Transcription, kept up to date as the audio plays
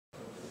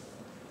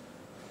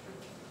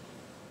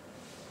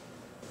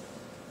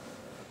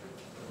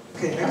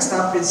Okay, next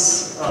up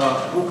is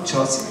Vuk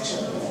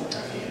Cosic.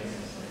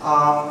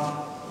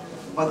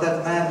 What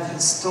that man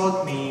has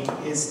taught me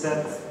is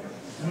that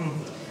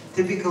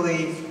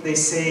typically they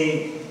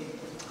say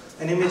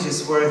an image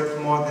is worth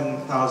more than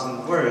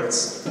 1,000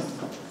 words.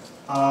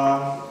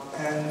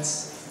 And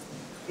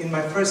in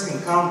my first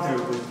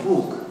encounter with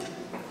Vuk,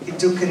 he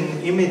took an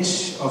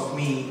image of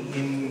me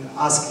in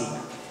ASCII.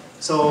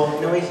 So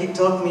in a way he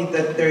taught me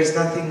that there is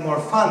nothing more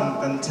fun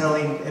than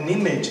telling an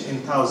image in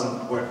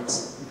 1,000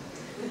 words.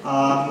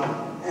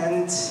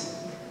 And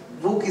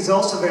Vuk is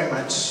also very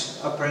much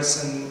a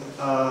person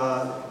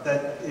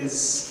that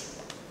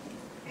is,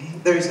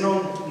 there is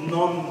no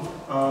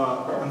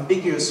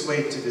ambiguous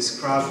way to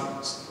describe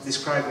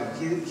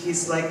him.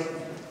 He's like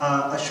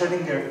a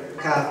Schrödinger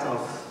cat of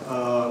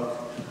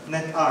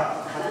net art.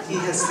 He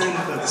has sent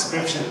the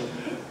description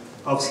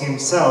of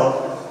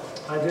himself.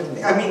 I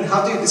didn't. I mean,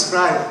 how do you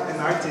describe an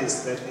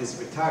artist that is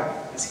retired?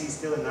 Is he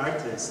still an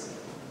artist?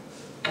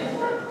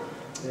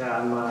 Yeah,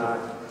 I'm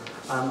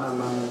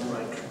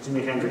like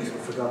Jimi Hendrix who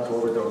forgot to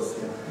overdose.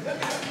 Yeah.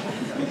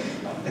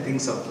 I think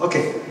so.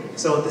 Okay,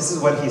 so this is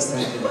what he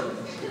sent me.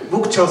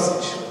 Vuk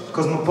Cosic,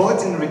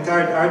 cosmopolitan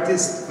retired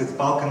artist with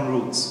Balkan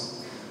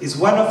roots, is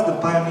one of the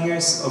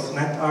pioneers of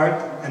net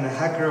art and a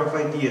hacker of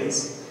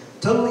ideas,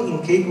 totally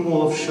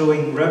incapable of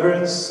showing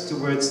reverence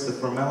towards the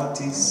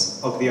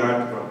formalities of the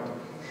art world.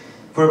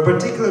 For a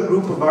particular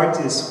group of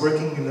artists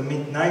working in the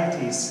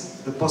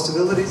mid-90s, the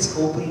possibilities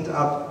opened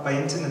up by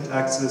internet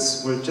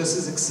access were just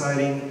as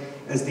exciting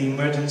as the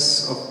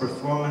emergence of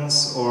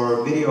performance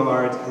or video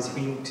art has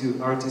been to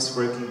artists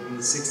working in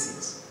the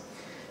 60s.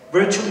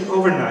 Virtually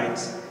overnight,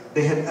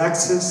 they had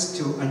access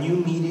to a new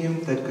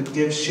medium that could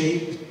give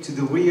shape to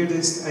the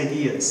weirdest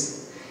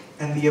ideas,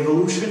 and the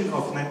evolution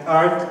of net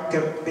art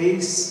kept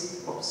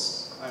pace.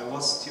 Oops, I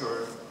lost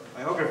your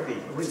biography.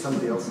 Read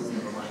somebody else's,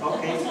 never mind.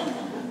 Okay.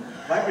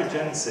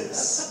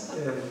 Libragenesis.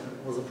 It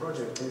was a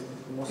project in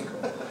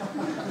Moscow.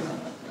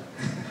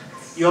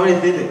 You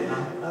already did it,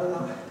 huh? I don't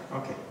know.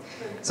 Okay.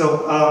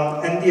 So,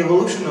 and the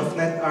evolution of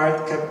net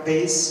art kept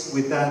pace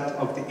with that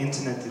of the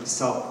internet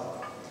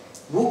itself.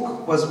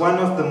 Vuk was one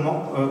of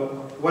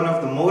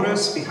the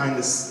motors behind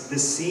this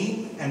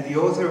scene and the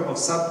author of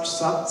such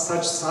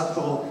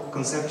subtle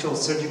conceptual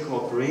surgical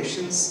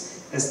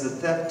operations as the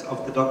theft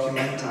of the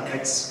Documenta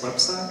X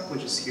website,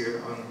 which is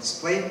here on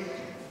display,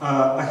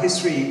 a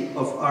history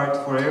of art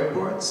for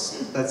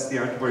airports, that's the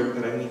artwork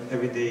that I meet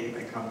every day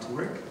I come to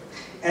work,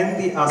 and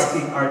the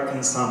ASCII Art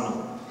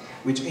Ensemble,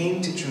 which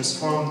aimed to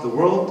transform the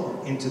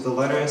world into the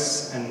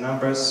letters and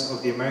numbers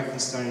of the American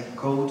Standard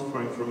Code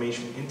for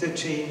Information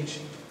Interchange,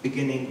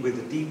 beginning with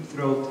the Deep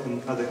Throat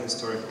and other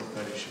historical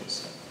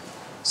fetishes.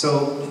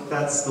 So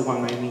that's the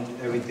one I meet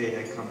every day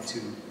I come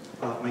to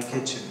my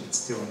kitchen. It's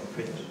still in the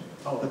fridge.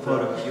 Oh, the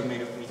photo you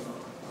made of me.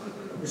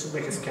 We should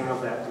make a scan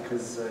of that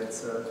because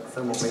it's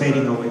thermal paper. It's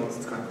fading away.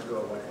 It's going to go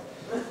away.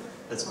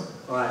 That's fine.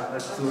 All right,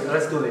 let's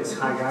do this.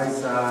 Hi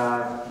guys,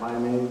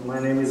 my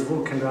name is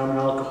Vuk and I'm an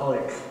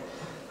alcoholic.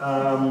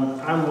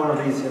 I'm one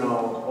of these,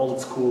 old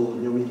school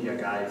new media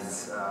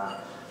guys.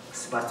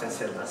 Sebastian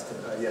said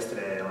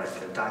yesterday,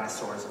 like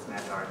dinosaurs of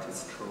net art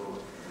is true.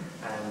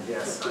 And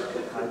yes,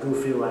 I do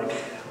feel like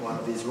one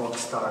of these rock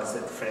stars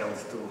that failed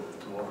to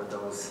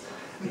overdose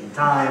in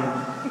time.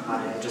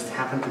 I just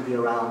happen to be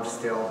around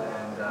still,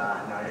 and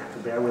now you have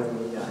to bear with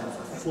me. I have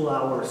a full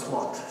hour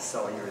slot,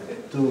 so you're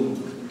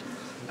doomed.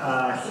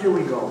 Here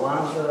we go.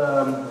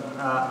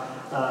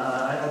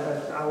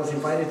 I was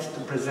invited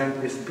to present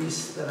this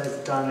piece that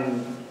I've done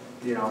in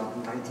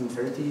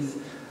 1930s,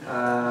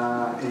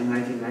 in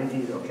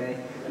 1990s, okay,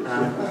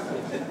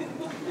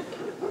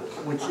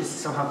 which is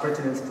somehow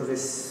pertinent to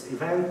this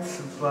event,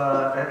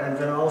 and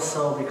then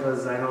also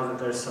because I know that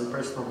there's some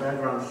personal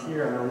background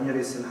here. I know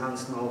Iris and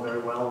Hans know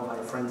very well, my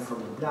friend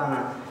from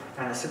Ljubljana,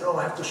 and I said, oh,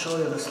 I have to show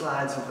you the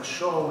slides of the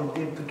show we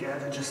did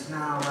together just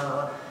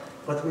now,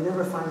 but we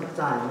never find the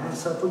time, and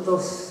so I put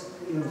those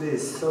in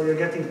this, so you're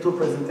getting 2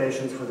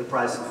 presentations for the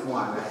price of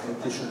 1. I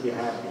think you should be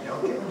happy,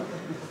 okay?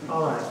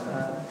 All right,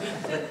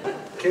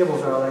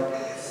 cables are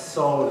like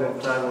so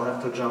that I will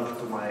have to jump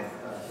to my,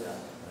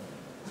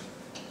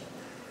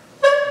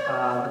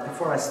 But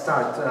before I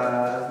start,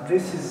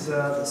 this is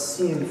a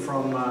scene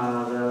from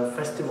the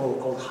festival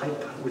called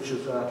Hype, which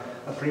is a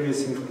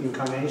previous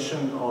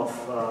incarnation of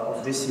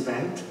this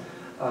event,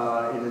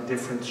 in a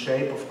different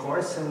shape, of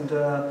course, and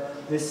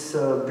this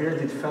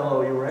bearded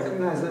fellow you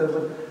recognize,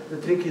 but the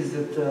trick is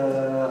that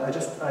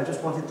I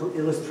just wanted to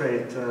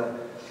illustrate.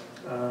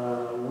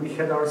 We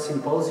had our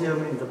symposium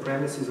in the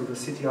premises of the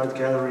City Art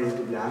Gallery in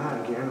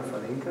Ljubljana, again of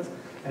Alinkas,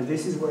 and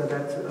this is where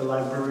that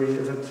library,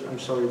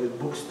 that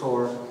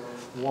bookstore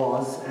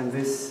was, and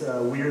this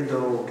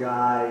weirdo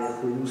guy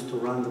who used to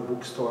run the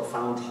bookstore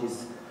found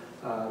his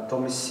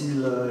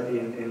domicile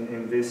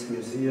in this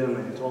museum,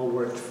 and it all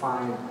worked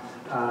fine.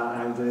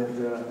 And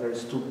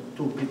there's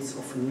two bits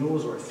of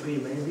news, or 3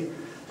 maybe.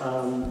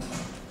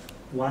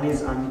 One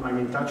is I'm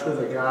in touch with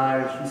a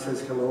guy. He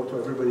says hello to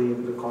everybody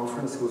in the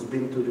conference who's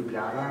been to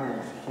Ljubljana,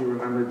 and he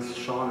remembered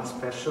Sean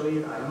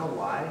especially. I don't know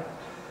why.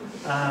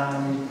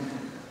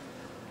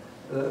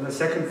 The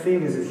second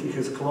thing is that he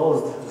has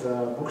closed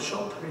the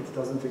bookshop. It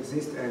doesn't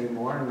exist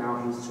anymore.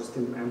 Now he's just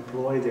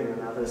employed in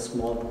another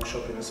small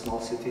bookshop in a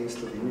small city in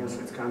Slovenia. So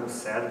it's kind of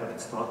sad, but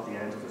it's not the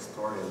end of the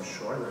story, I'm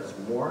sure. There's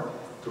more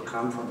to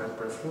come from that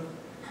person.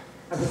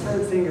 And the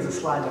third thing is a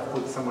slide I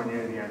put somewhere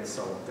near the end,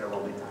 so there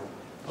will be time.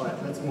 All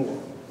right, let's move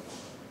on.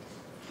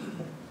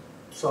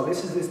 So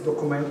this is this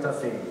documenta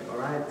thing, all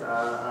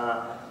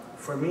right?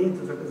 For me,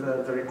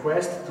 the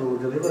request to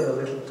deliver a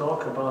little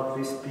talk about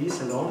this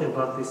piece and only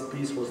about this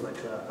piece was like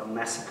a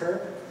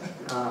massacre.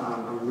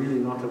 I'm really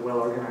not a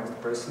well-organized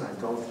person. I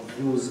don't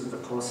use the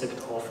concept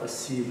of a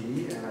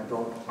CV and I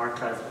don't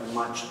archive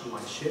much of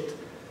my shit.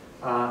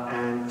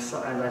 And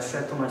I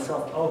said to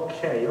myself,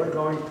 okay, you're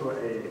going to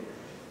a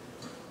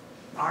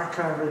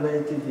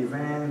archive-related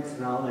event,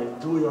 now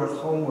like do your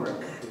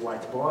homework,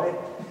 white boy.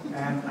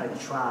 And I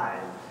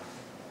tried.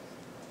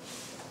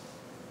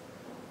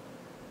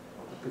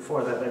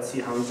 Before that, let's see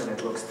how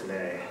internet looks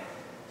today.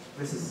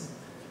 This is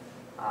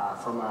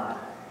from a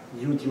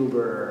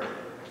YouTuber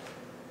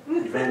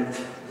event.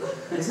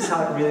 This is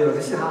how it really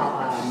looks.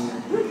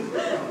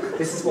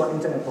 This is what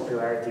internet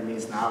popularity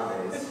means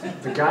nowadays.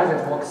 The guy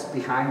that walks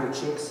behind the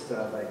chicks,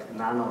 the like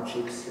nano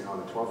chicks, you know,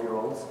 the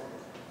 12-year-olds,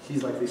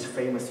 he's like this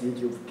famous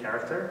YouTube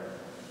character,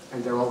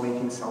 and they're all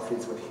making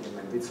selfies with him,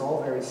 and it's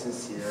all very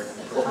sincere.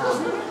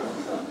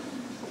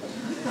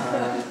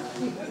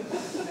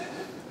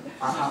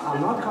 I'm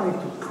not going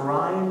to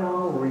cry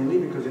now, really,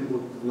 because it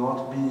would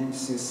not be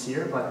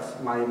sincere, but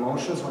my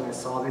emotions when I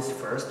saw this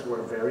first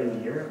were very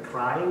near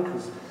crying,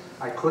 because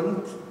I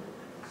couldn't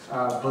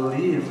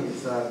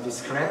believe the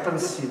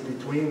discrepancy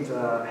between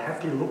the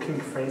happy-looking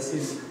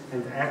faces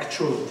and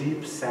actual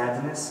deep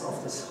sadness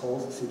of this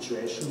whole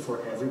situation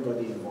for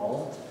everybody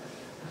involved.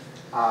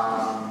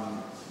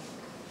 I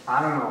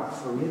don't know,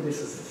 for me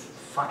this is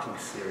fucking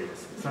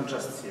serious. It's not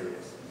just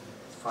serious,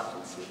 it's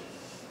fucking serious.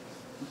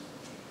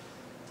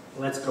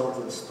 Let's go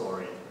to the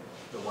story,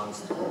 the one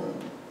story.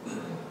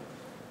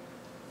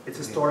 It's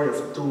a story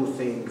of two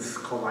things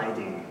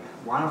colliding.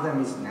 One of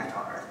them is net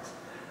art.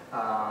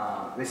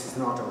 This is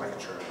not a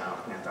lecture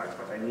about net art,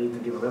 but I need to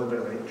give a little bit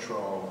of an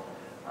intro.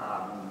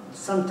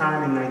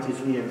 Sometime in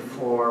 '93 and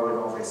 '4, with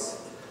all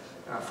this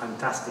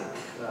fantastic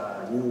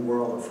new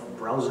world of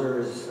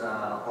browsers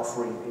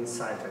offering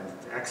insight and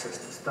access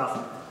to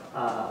stuff,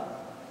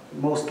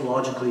 most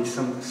logically,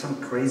 some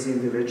crazy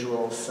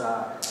individuals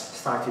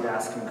started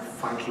asking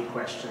funky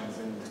questions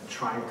and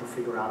trying to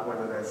figure out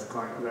whether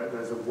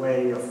there's a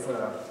way of,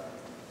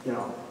 you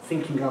know,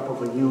 thinking up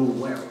of a new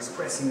way of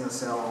expressing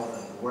yourself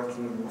and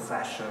working in new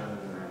fashion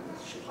and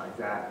shit like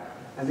that.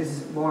 And this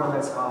is more or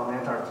less how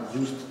net art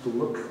used to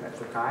look at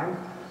the time.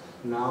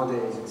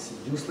 Nowadays it's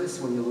useless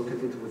when you look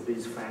at it with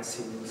these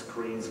fancy new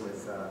screens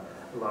with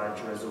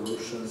large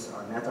resolutions.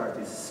 Net art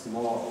is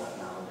small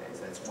nowadays,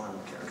 that's one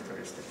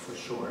characteristic for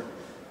sure.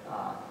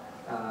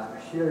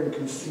 Here you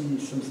can see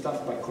some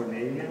stuff by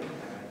Cornelia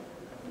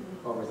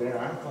over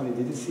there. Tony,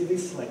 did you see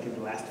this like in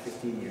the last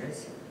 15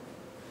 years?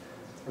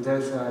 And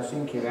there's, I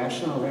think,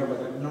 Irrational there,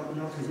 but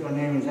not with your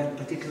name in that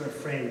particular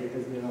frame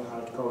because you know how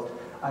it goes.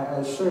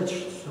 I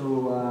searched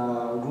through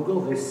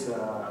Google, this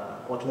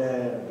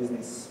Olia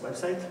business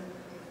website,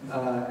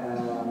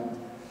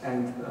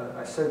 and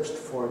I searched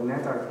for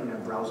net art in a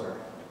browser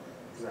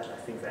because I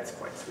think that's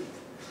quite sweet.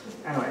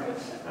 Anyway,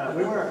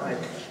 we were like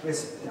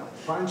this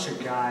bunch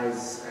of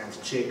guys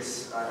and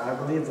chicks. I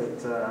believe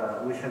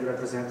that we had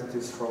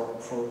representatives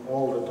for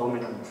all the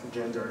dominant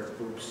gender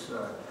groups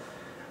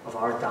of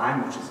our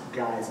time, which is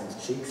guys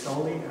and chicks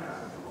only.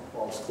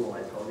 Old school,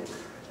 I told you.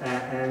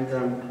 And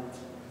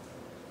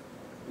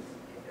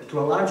to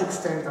a large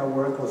extent, our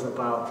work was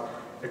about,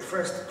 at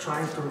first,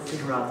 trying to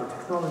figure out the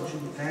technology,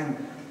 then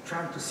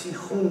trying to see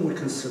whom we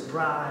can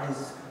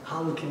surprise,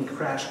 how we can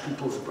crash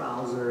people's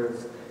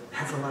browsers,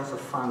 have a lot of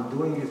fun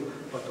doing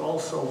it, but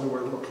also we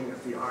were looking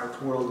at the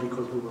art world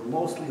because we were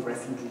mostly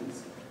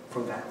refugees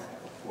from that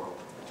world.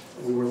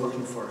 We were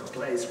looking for a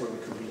place where we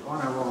could be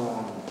on our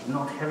own,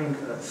 not having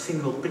a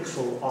single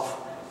pixel of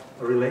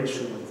a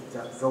relation with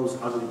those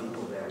ugly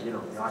people there, you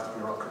know, the art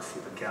bureaucracy,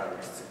 the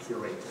gallerists, the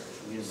curators,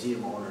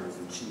 museum owners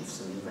and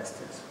chiefs and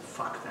investors.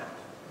 Fuck that.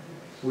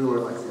 We were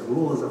like the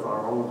rulers of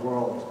our own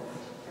world,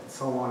 and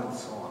so on and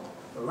so on.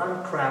 A lot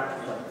of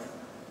crap, but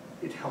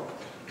it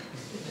helped.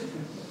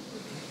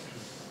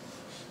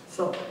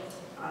 So,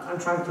 I'm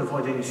trying to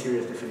avoid any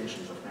serious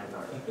definitions of net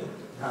art.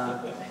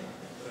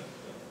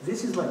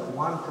 This is like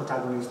one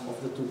protagonist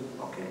of the two.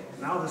 Okay,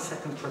 now the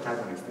second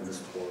protagonist in the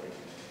story.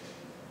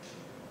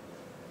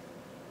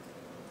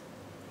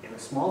 In a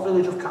small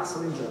village of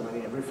Kassel in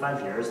Germany, every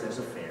 5 years there's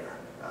a fair,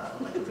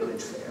 like a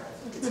village fair.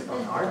 It's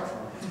about art,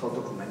 it's called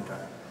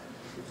Documenta.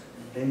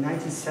 In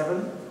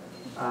 1997,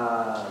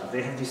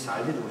 they had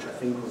decided, which I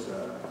think was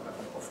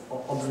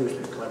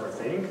obviously a clever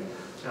thing,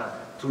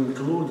 to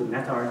include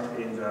net art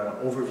in the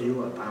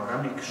overview, a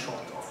panoramic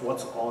shot of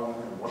what's on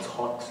and what's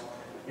hot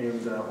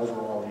in the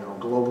overall, you know,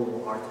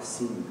 global art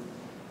scene.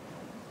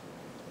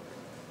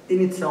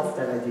 In itself,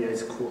 that idea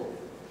is cool.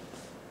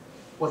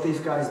 What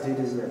these guys did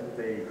is that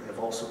they have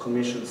also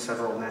commissioned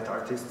several net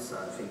artists,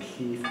 I think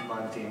Heath,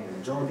 Bunting,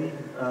 and Jody,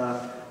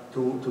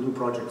 to do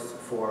projects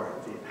for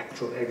the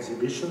actual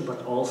exhibition,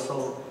 but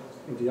also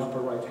in the upper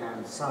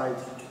right-hand side,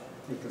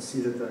 you can see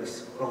that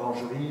there's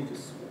Orangerie,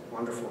 this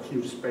wonderful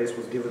huge space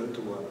was given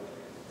to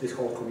this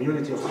whole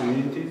community of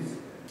communities,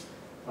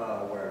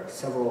 where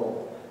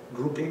several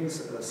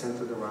groupings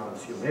centered around a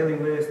few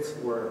mailing lists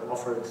were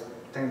offered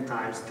 10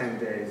 times, 10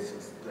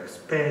 days, their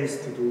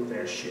space to do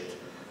their shit.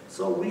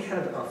 So we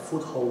had a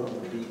foothold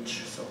on the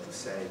beach, so to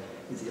say,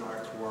 in the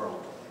art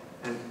world.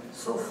 And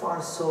so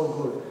far, so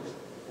good.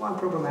 One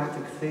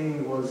problematic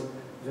thing was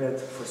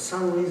that for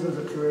some reason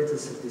the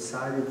curators have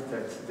decided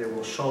that they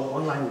will show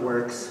online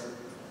works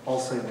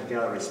also in the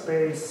gallery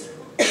space,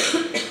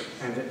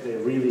 and that they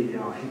really,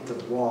 hit the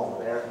wall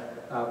there.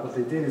 What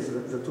they did is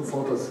the two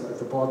photos at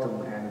the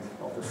bottom end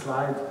of the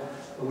slide,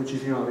 which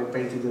is, they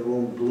painted the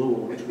room blue,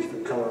 which was the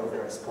color of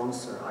their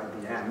sponsor,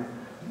 IBM.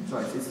 So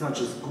it's not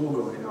just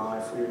Google, if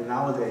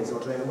nowadays,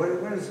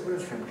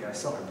 where's Henrik? I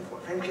saw him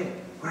before. Henrik,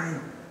 where are you?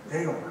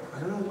 There you are. I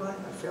don't know why,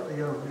 I felt,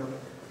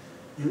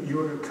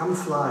 you're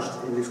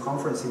camouflaged in this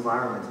conference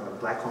environment,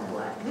 black on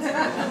black.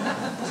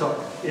 So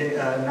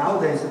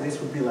nowadays, this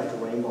would be like a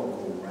rainbow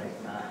room, right?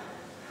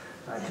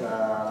 Like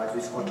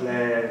this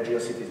Olia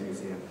GeoCities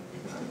museum.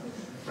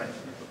 Right.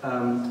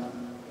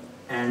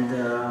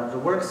 The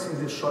works in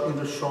the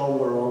show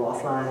were all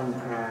offline,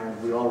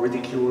 and we all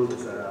ridiculed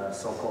the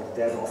so-called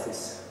dead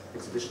office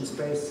exhibition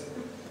space,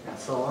 and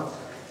so on.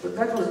 But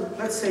that was,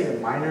 let's say, a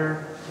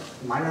minor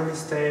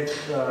mistake.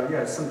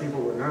 Yeah, some people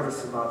were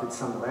nervous about it,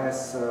 some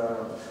less.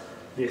 The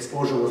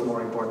exposure was more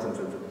important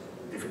than the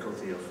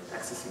difficulty of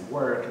accessing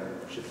work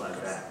and shit like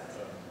that.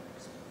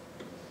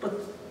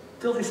 But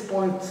till this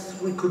point,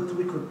 we could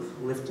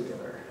live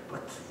together.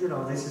 But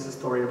this is a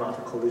story about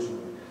a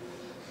collision.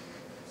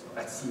 So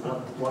let's see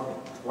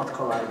what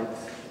collided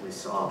we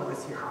saw, but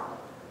let's see how.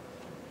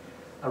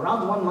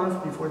 Around 1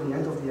 month before the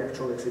end of the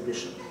actual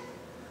exhibition,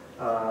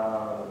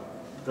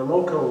 the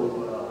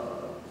local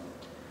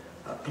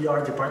PR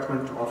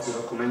department of the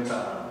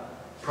Documenta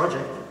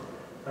project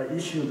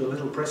issued a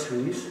little press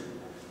release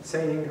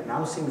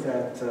announcing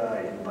that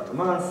in about a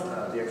month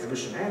the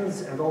exhibition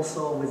ends, and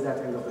also with that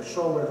end of the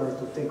show we're going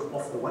to take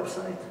off the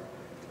website,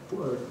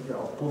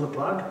 pull the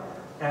plug,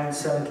 and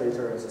sell it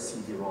later as a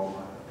CD-ROM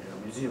in a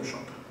museum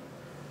shop.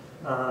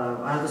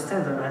 I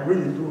understand that I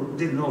really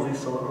did know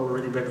this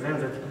already back then,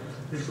 that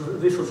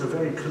this was a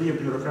very clear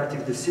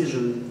bureaucratic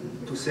decision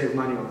to save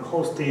money on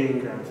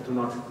hosting and to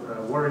not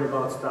worry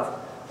about stuff.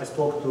 I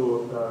spoke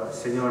to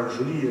Senor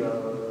Julie a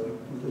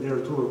day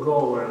or two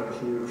ago, and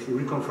he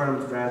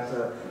reconfirmed that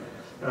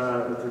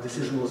the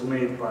decision was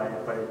made by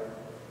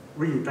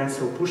really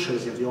pencil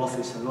pushers in the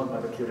office and not by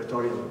the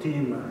curatorial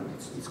team, and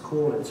it's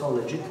cool, it's all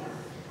legit.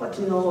 But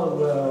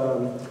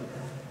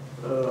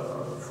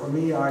for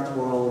me, art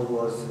world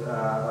was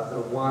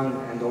one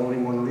and only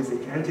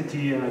monolithic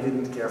entity, and I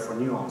didn't care for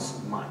nuance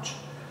much.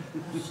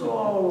 So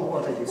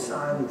what I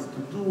decided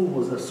to do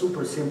was a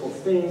super simple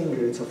thing.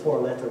 It's a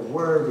 4-letter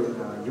word in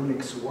a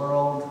Unix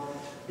world.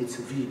 It's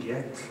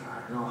Vget.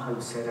 I don't know how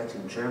you say that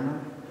in German.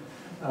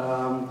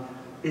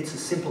 It's a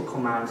simple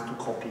command to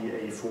copy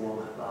a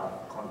full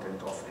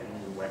content of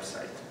any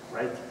website,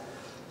 right?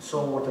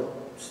 So what I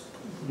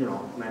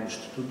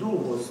managed to do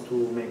was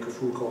to make a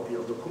full copy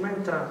of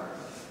Documenta,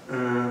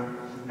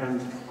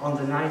 and on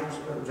the night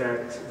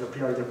that the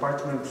PR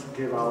department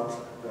gave out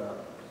the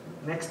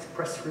next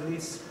press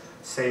release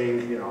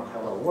saying,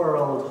 hello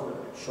world, the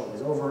show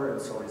is over and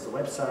so is the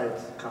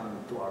website, come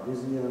to our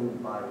museum,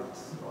 buy it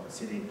on the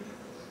CD.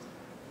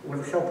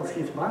 With the help of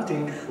Heath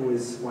Bunting, who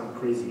is one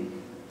crazy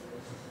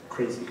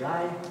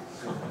guy,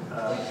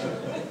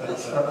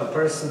 a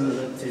person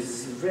that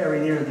is very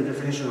near the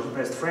definition of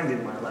best friend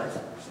in my life,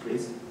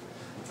 please.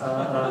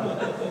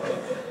 I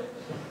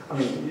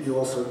mean, you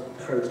also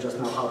heard just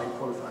now how he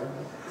qualified.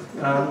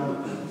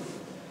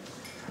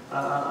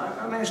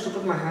 I managed to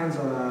put my hands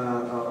on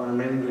a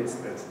mailing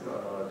list that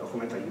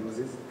Documenta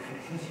uses.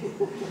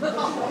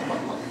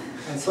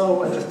 And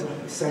so I just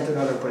sent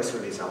another press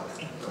release out.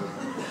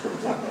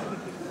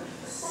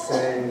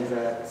 Saying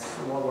that,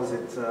 what was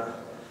it?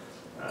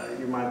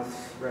 You might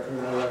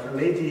recognize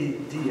Lady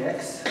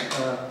DX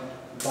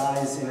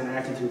dies in an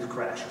attitude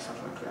crash or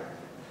something like that.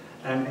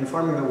 And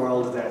informing the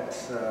world that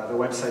the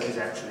website is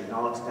actually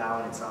not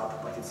down, it's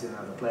up, but it's in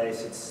another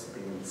place, it's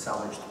being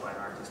salvaged by an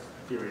artist,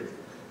 period.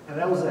 And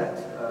that was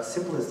that,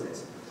 simple as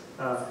this.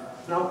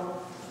 Now,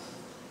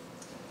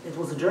 it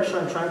was a gesture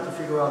I'm trying to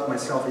figure out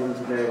myself even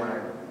today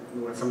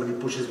when somebody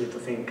pushes me to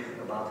think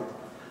about it.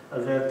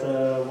 That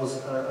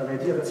was an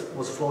idea that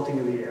was floating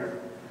in the air.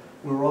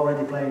 We were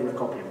already playing with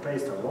copy and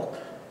paste a lot.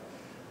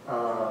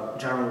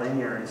 Jaron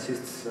Lanier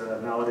insists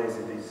nowadays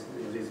in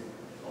these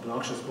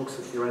obnoxious books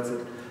that he writes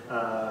that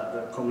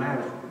the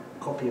command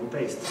copy and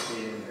paste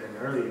in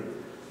early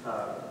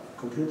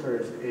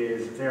computers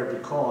is there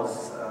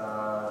because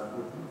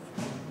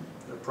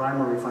the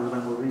primary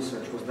fundamental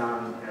research was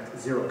done at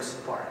Xerox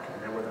PARC,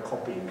 and they were the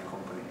copying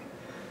company.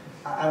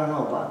 I don't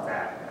know about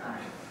that.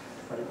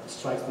 but it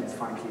strikes me as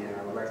funky, and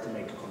I would like to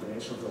make a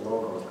combination of the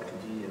logos, like a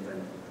G and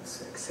then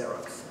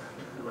Xerox,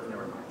 but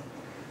never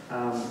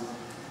mind.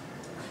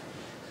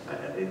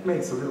 It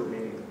makes a little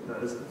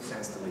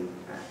sense to me.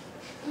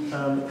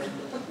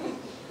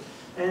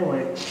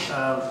 Anyway,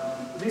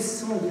 this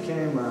soon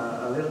became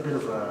a little bit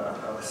of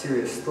a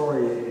serious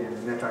story in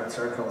NetArt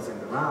circles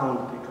and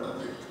around,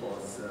 because it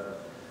was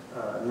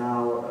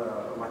now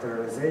a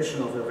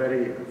materialization of a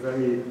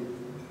very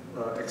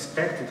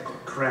expected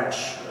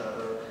crash.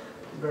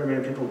 Very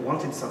many people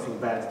wanted something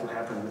bad to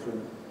happen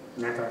between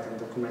NetArt and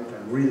Documenta,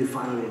 and really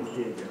finally it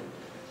did.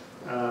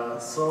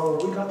 So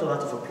we got a lot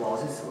of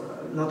applauses,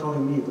 not only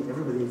me, but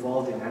everybody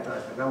involved in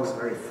NetArt, and that was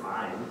very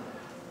fine.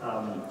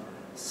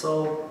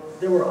 So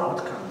there were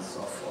outcomes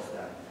of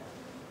that.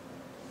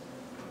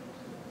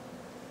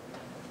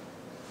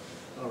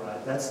 All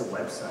right, that's the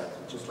website,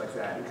 just like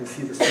that. You can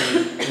see the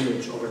same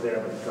image over there,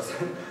 but it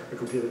doesn't, the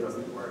computer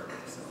doesn't work,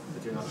 so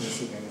but you're not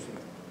missing anything.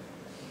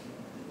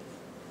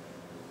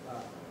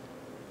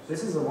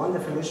 This is the one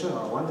definition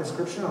or one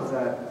description of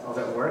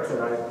that work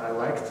that I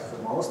liked the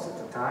most at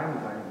the time,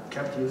 and I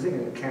kept using,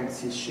 and you can't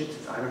see shit.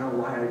 I don't know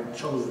why I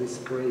chose these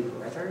gray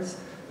letters,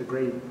 the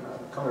gray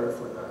color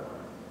for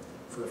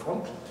the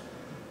font.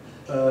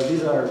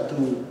 These are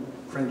two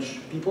French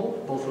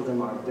people. Both of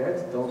them are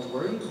dead. Don't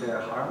worry, they're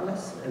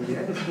harmless in the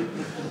end.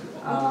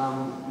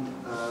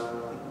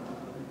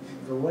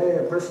 The way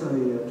I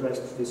personally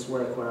addressed this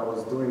work when I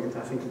was doing it,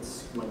 I think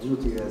it's my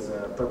duty as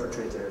a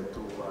perpetrator to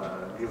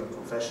give a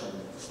confession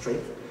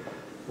straight,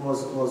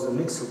 was a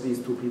mix of these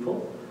two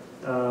people.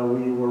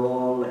 We were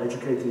all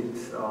educated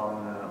on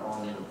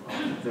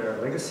their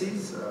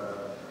legacies.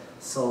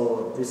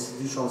 So this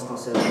Dusan's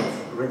concept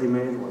of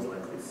ready-made was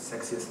like the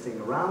sexiest thing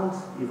around,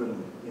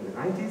 even in the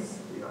 90s,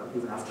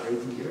 even after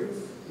 80 years,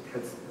 it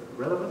had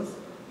relevance.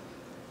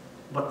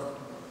 But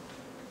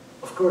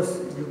of course,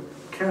 you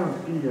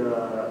cannot be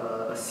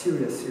a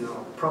serious,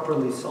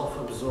 properly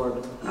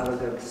self-absorbed,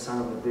 arrogant son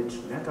of a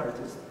bitch net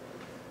artist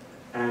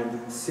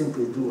and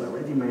simply do a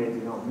ready-made,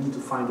 you need to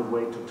find a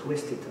way to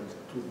twist it and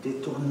to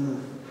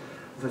detourne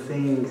the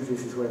thing.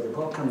 This is where the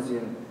ball comes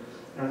in.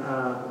 And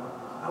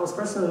I was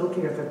personally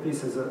looking at that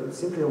piece as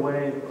simply a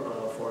way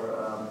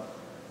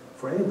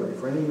for anybody,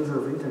 for any user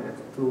of the internet,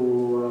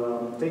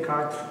 to take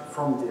art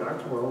from the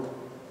art world,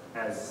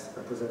 as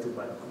represented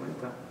by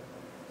Documenta,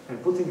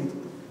 and putting it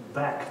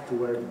back to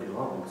where it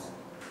belongs,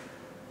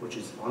 which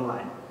is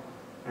online.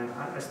 And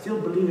I still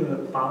believe in the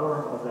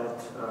power of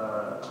that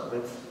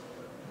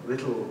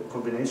little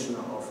combination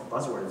of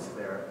buzzwords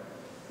there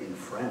in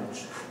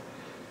French.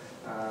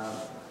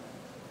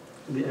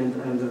 And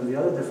the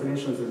other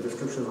definitions and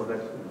descriptions of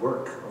that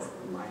work of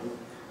mine,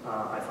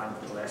 I find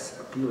less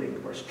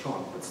appealing or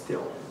strong, but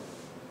still.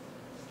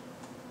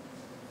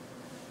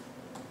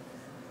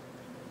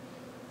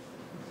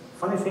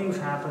 Funny things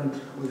happened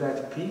with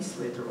that piece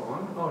later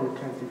on. Oh, you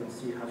can't even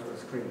see half of the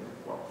screen.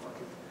 Well, fuck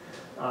it.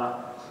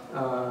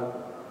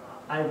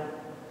 I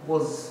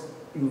was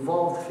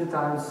involved a few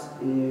times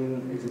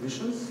in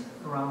exhibitions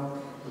around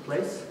the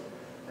place,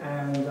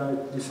 and I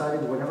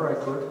decided whenever I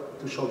could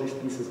to show this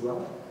piece as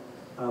well.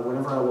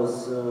 Whenever I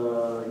was,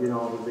 in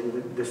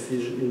the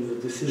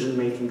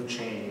decision-making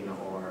chain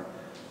or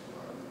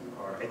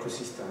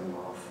ecosystem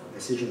of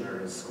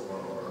decisioners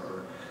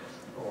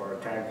or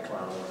tag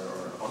cloud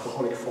or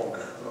alcoholic folk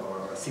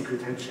or a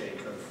secret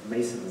handshake of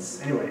masons.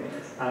 Anyway,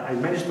 I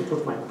managed to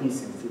put my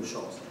piece in a few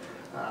shows.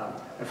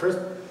 At first,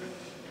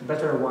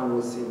 better one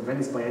was in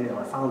Venice Biennial.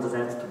 I found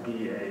that to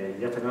be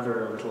yet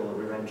another little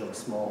revenge of a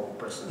small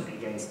person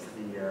against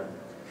the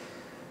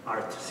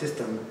art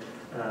system,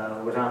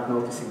 without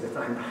noticing that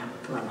I'm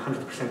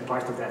 100%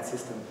 part of that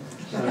system.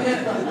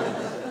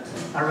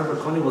 I remember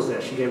Connie was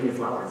there. She gave me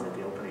flowers at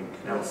the opening.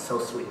 That was so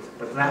sweet.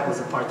 But that was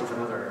a part of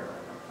another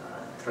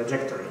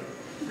trajectory.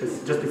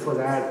 Because just before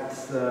that,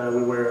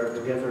 we were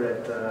together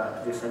at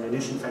this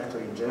ammunition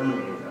factory in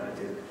Germany,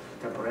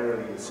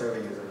 temporarily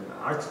serving as an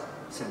art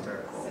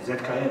center called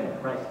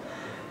ZKM, right?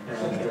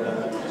 And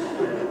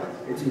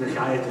it's in a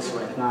hiatus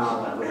right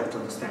now, we have to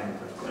understand,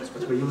 of course,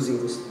 but we're using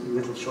this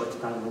little short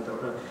time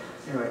window.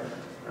 Anyway,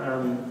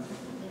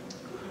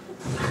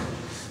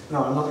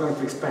 no, I'm not going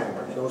to expand,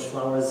 but those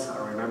flowers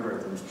are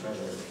remembered and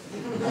treasured.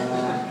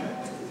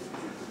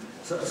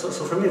 So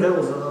for me, that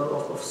was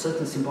of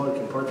certain symbolic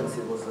importance.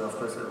 It was, of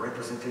course, a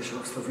representation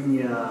of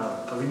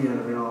Slovenia, pavilion,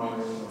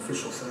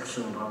 official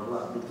selection, blah, blah,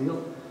 blah, big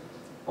deal.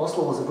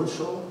 Oslo was a good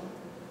show.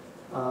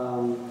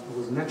 It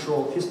was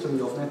natural history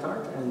of net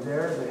art, and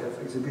there they have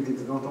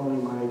exhibited not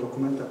only my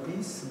Documenta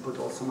piece, but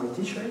also my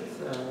t-shirt,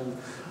 and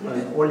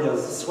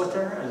Olia's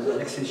sweater, and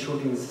Alexei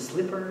Shugin's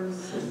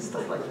slippers, and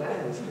stuff like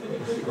that. It's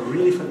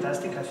really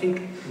fantastic. I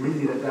think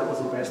really that was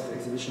the best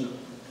exhibition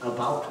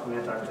about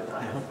net art that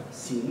I have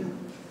seen,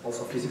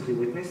 also physically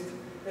witnessed.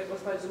 That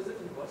was by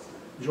Josephine Boston.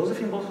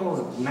 Josephine Boston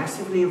was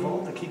massively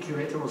involved. The key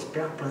curator was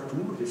Per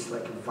Platou, this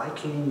like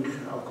Viking,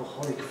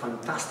 alcoholic,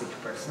 fantastic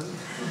person.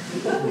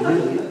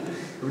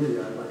 Really,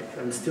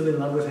 I'm still in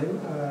love with him,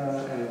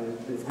 and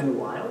it's been a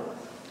while.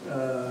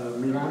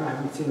 Milan, I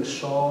haven't seen the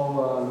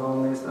show, No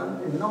Mist.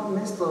 In No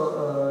Mist,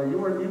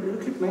 you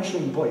keep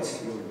mentioning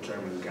boys, you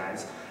German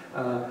guys.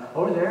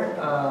 Over there,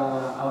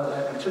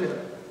 actually,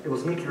 it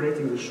was me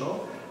curating the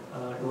show.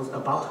 It was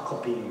about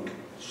copying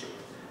shit.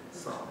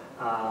 So,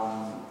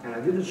 and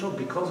I did the show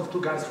because of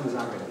two guys from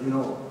Zagreb. You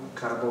know,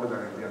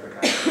 Karabogdan and the other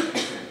guy.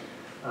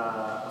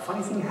 A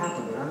funny thing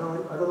happened. I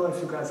don't know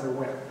if you guys are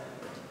aware.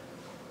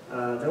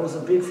 There was a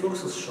big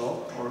Fluxus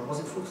show, or was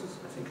it Fluxus?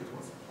 I think it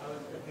was.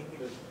 I think it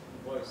was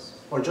boys.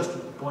 Or just a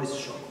boys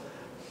show.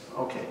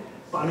 Okay.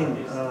 But I mean,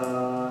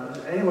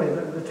 anyway,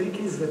 the trick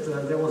is that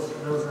there was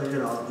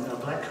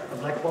a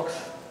black box,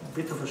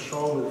 bit of a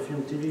show with a few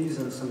TVs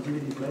and some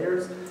DVD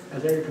players,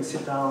 and there you can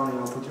sit down,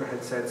 put your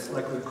headsets,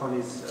 like with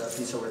Connie's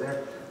piece over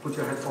there, put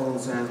your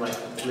headphones and like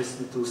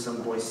listen to some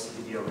voice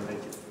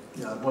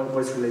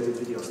related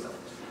video stuff.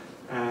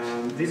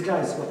 And these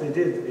guys, what they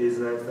did is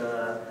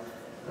that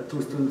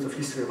two students of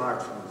history of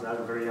art from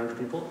Zagreb, very young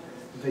people,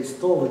 they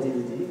stole a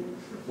DVD,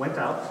 went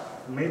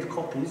out, made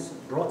copies,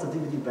 brought the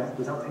DVD back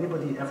without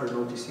anybody ever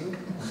noticing.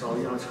 So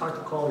it's hard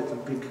to call it a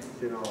big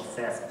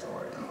theft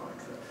or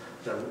like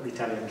the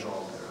Italian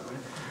job.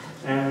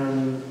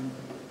 And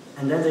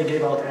then they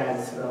gave out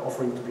ads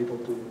offering to people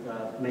to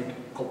make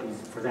copies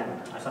for them.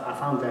 I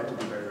found that to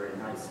be very, very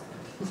nice.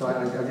 So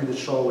I did a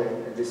show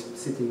in this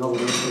city, Novo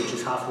Mesto, which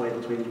is halfway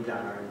between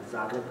Ljubljana and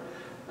Zagreb,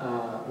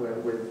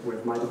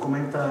 with my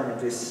documenta and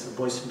this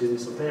voice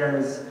business of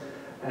theirs,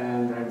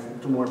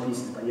 and two more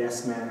pieces by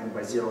Yes Man and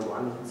by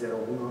 01,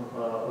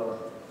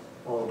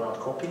 all about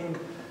copying.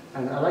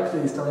 And I like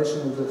the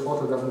installation, the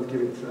photo doesn't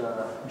give it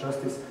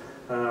justice.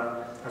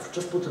 I've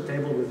just put a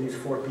table with these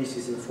 4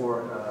 pieces and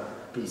 4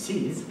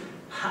 PCs.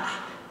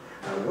 Ha!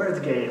 A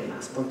word game,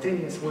 a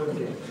spontaneous word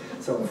game.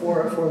 So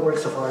 4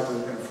 works of art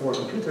and 4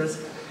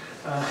 computers.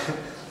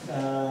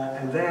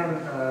 And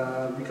then,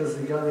 because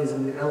the gallery is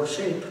in the L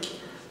shape,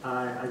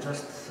 I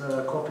just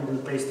copied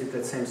and pasted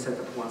that same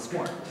setup once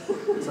more.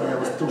 So there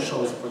was 2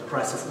 shows for the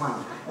price of 1.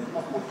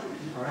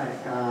 All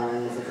right,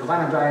 the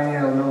Havana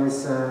Biennial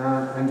noise,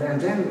 and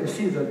then you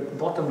see the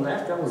bottom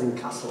left, that was in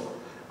Kassel.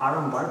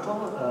 Aram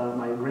Bartol,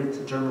 my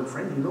great German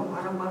friend, you know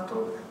Aram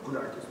Bartol? Good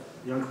artist,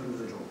 young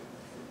individual,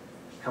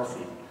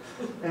 healthy.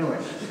 Anyway,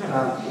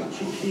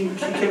 he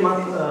came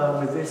up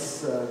with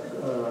this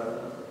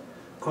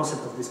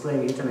concept of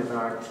displaying internet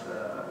art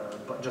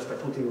just by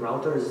putting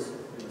routers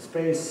in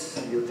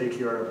space. You take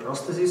your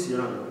prosthesis,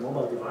 your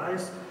mobile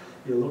device,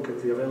 you look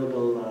at the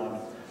available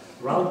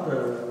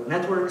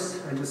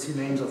networks, and you see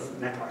names of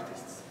net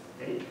artists.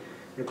 Okay?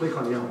 You click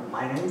on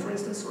my name, for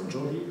instance, or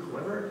Jody,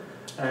 whoever,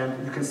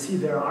 and you can see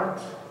their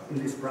art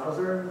in this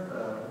browser,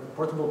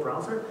 portable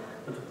browser.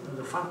 But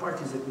the fun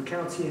part is that you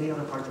cannot see any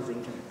other part of the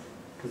internet,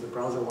 because the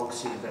browser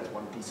locks you in that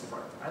one piece of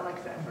art. I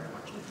like that very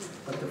much.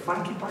 But the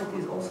funky part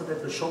is also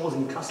that the show was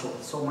in Kassel,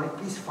 so my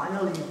piece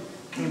finally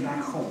came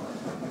back home.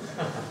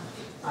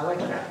 I like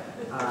that.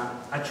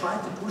 I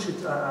tried to push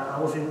it. I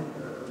was in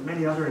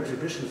many other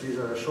exhibitions, these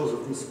are shows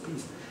of this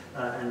piece,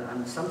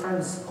 and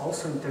sometimes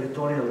also in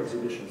territorial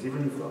exhibitions,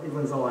 even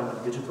though I'm a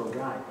digital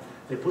guy.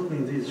 They put me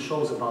in these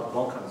shows about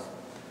Balkans.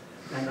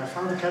 And I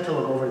found a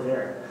catalog over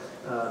there,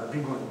 the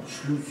big one,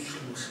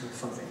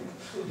 something,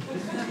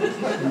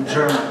 in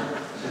German.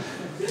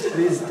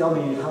 Please tell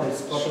me how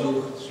it's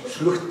properly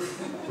Schlucht,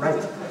 right?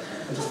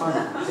 I just found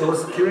it. It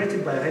was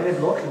curated by René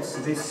Bloch. It's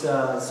this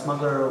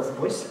smuggler of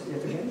boys,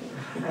 yet again.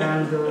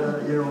 And,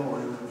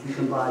 you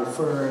can buy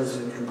furs,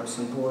 and you can buy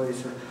some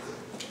boys.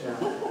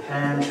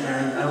 And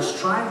I was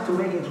trying to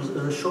make it,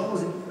 the show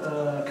was in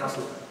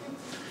Kassel.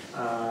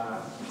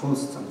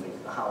 Kunst something,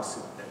 the house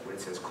where it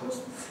says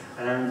Kunst.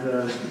 And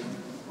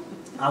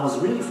I was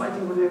really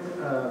fighting with him,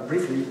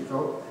 briefly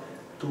though,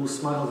 to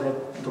smuggle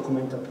that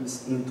documenta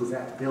piece into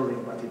that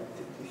building, but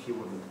he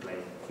wouldn't play.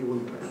 He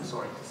wouldn't play, I'm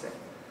sorry to say.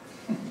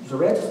 The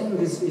red thing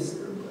is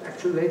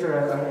actually later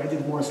I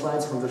did more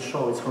slides from the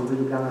show. It's from the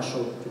Ljubljana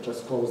show that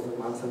just closed a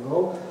month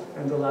ago.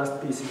 And the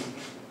last piece is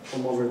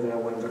from over there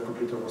when the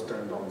computer was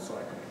turned on, so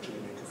I can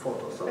actually make a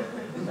photo. So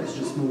let's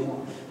just move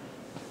on.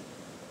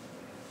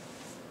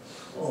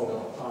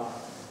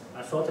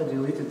 I thought I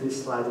deleted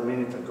this slide a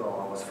minute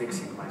ago. I was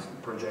fixing my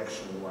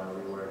projection while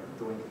we were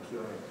doing the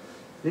Q&A.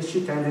 This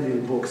shit ended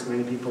in books.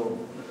 Many people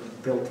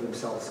built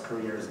themselves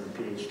careers in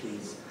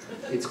PhDs.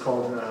 It's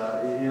called,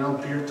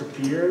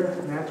 peer-to-peer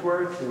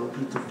network,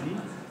 P2P.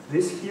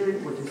 This here,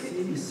 what you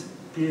see is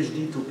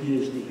PhD to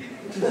PhD.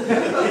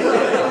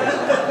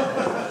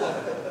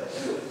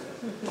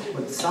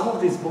 But some of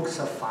these books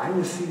are fine.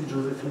 You see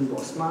Josephine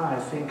Bosma,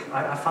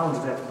 I found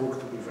that book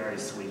to be very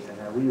sweet,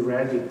 and I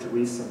reread it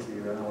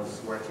recently when I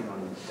was working on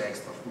a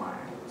text of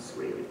mine. It was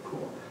really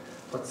cool.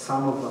 But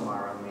some of them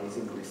are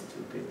amazingly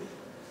stupid.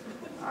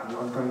 I'm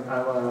not going,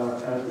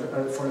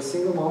 for a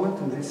single moment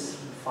in this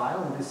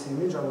file, in this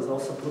image, I was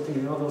also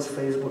putting, those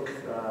Facebook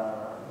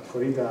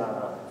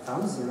corrida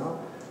thumbs,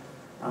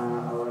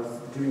 I was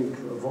doing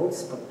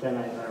votes, but then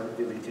I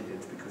deleted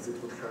it because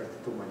it would hurt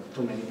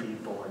too many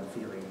people and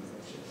feelings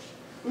and shit.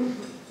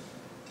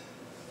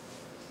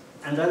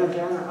 And then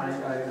again,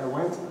 I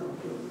went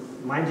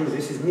mind you,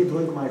 this is me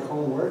doing my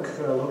homework,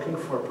 looking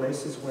for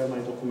places where my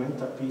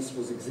documenta piece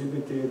was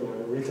exhibited or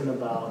written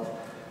about.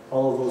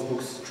 All of those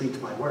books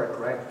treat my work,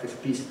 right? This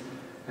piece.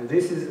 And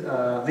this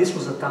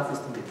was the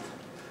toughest bit.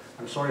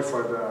 I'm sorry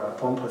for the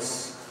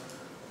pompous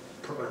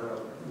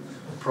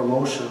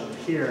promotion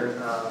here.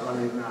 I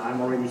mean,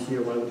 I'm already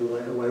here. Why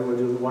would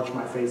you watch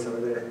my face over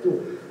there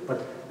too?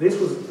 But this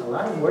was a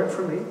lot of work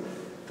for me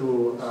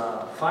to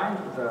find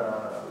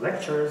the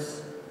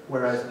lectures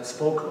where I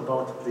spoke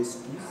about this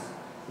piece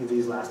in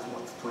these last,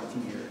 20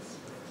 years.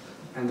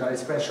 And I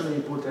especially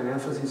put an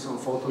emphasis on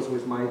photos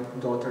with my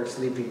daughter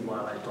sleeping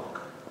while I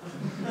talk.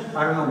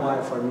 I don't know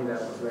why, for me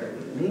that was very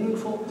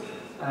meaningful.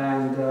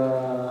 And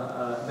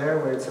there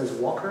where it says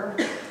Walker,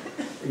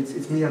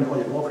 it's me and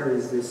Olia. Walker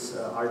is this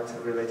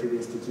art-related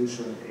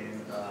institution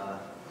in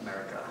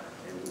America,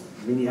 in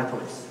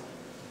Minneapolis,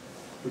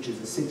 which is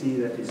a city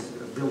that is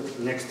built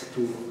next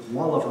to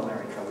Mall of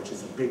America, which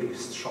is the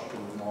biggest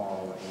shopping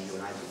mall in the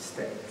United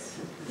States.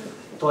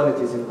 The toilet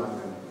is in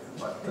London,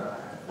 but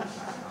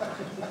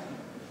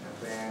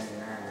then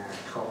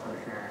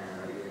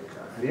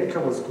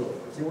Rijeka was good.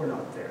 You were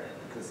not there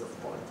because of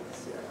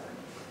politics, yeah.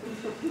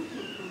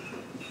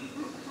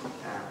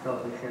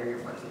 Probably here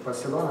in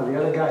Barcelona. The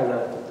other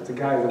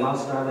guy, the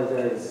mouse driver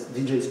there is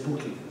DJ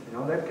Spooky. You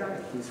know that guy?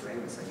 He's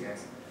famous, I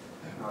guess.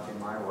 Not in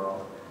my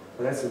world.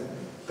 But that's the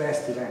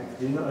best event.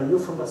 Are you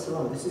from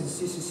Barcelona? This is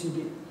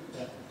CCCB.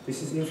 Yeah.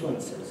 This is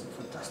Influencers, a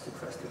fantastic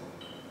festival.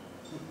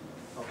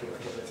 Okay,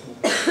 let's move.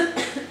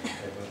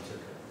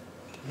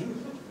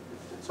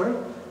 Sorry?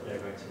 They're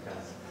going to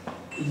pass.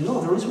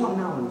 No, there is one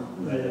now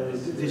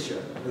this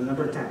year, the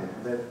number 10.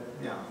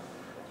 Yeah.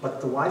 But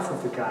the wife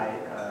of the guy,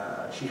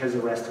 she has a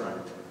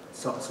restaurant.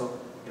 So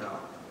you know,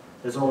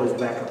 there's always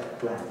backup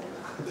plan.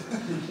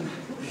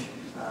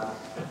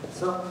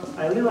 So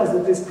I realized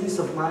that this piece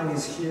of mine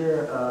is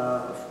here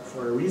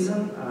for a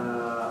reason.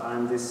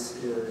 I'm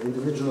this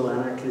individual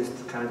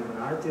anarchist kind of an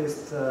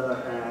artist,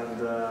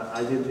 and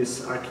I did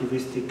this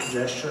archivistic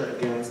gesture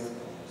against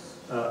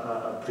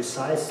a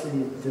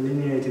precisely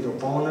delineated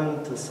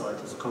opponent, so it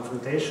was a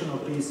confrontational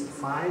piece,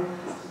 fine.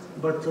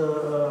 But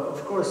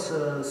of course,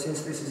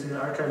 since this is an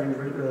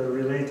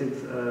archiving-related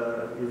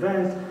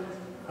event,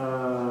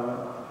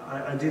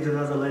 I did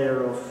another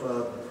layer of,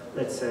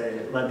 let's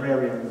say,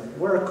 librarian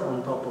work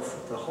on top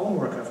of the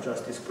homework I've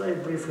just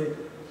displayed briefly,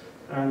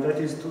 and that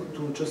is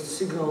to just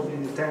signal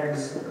the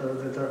tags,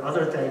 that there are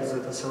other tags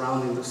that are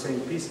surrounding the same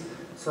piece.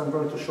 So I'm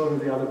going to show you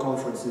the other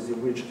conferences in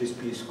which this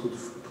piece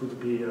could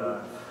be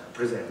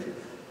presented.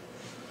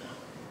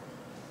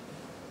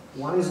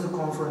 One is the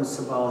conference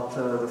about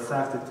the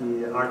fact that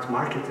the art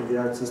market and the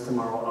art system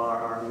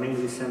are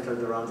mainly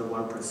centered around the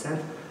 1%.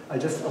 I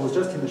was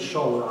just in a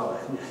show.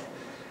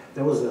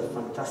 There was a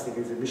fantastic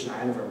exhibition.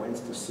 I never went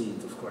to see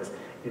it, of course,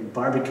 in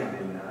Barbican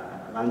in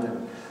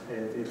London.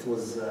 It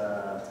was,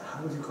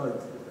 how would you call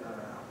it?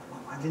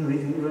 I didn't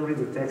even read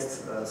the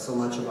text so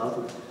much about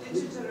it.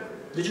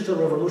 Digital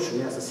Revolution,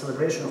 yes, a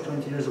celebration of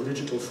 20 years of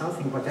digital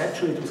something, but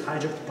actually it was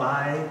hijacked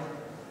by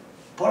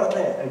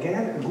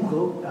again,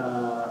 Google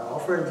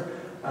offered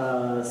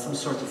some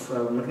sort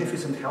of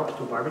magnificent help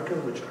to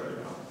Barbican, which are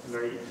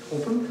very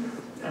open,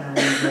 and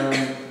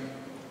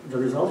the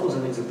result was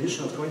an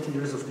exhibition of 20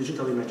 years of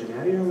digital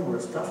imaginarium or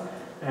stuff,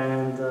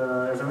 and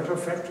as a matter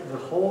of fact, the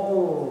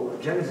whole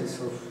genesis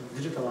of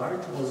digital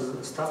art was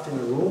stuffed in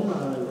a room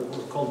that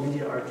was called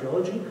Media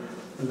Archaeology,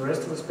 and the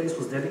rest of the space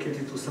was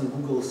dedicated to some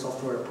Google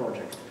software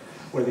project,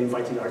 where they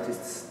invited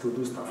artists to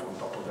do stuff on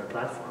top of their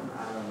platform.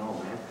 I don't know,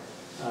 man.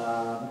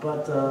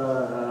 But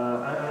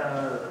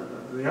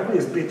the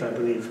ugliest bit, I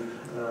believe,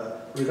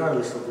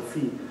 regardless of the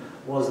fee,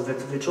 was that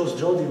they chose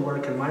Jodi's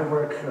work and my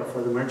work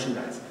for the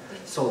merchandise.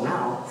 So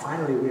now,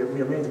 finally,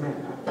 we are made men.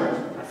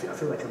 I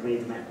feel like a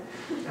made man.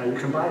 You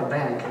can buy a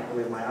bag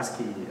with my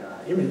ASCII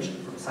image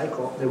from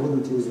Psycho. They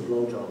wouldn't use a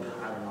blowjob,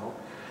 I don't know.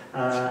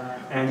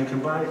 And you can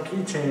buy a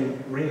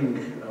keychain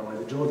ring with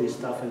the Jodi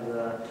stuff. And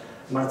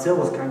Marcell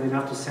was kind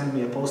enough to send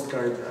me a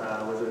postcard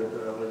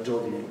with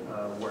Jodi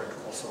work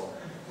also.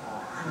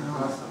 I don't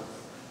know,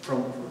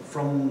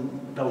 from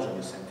Belgium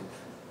you sent it,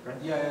 right?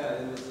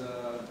 Yeah, it was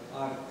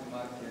art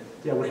market.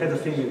 Yeah, we had a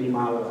thing in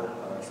Imal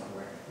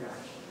somewhere, yeah.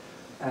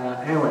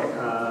 Anyway,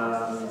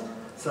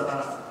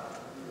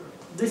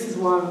 this is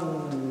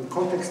one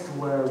context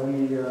where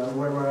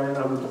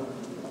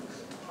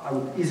I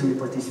would easily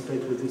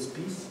participate with this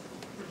piece.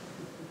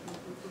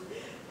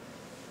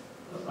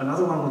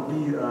 Another one would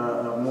be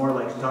more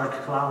like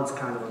Dark Clouds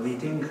kind of a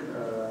meeting.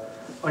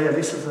 Oh yeah,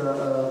 this is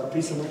a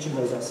piece of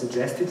merchandise I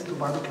suggested to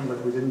Barbican,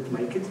 but we didn't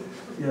make it.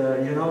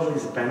 You know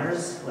these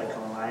banners, like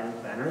online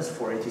banners,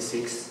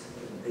 486,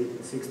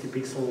 60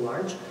 pixel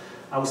large.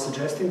 I was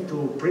suggesting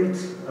to print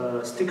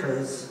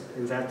stickers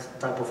in that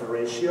type of a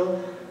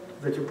ratio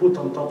that you put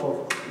on top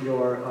of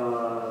your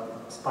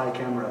spy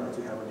camera that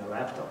you have on your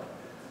laptop.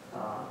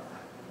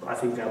 I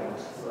think that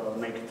would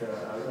make it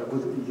a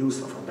good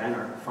use of a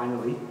banner,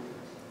 finally.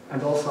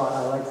 And also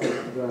I like the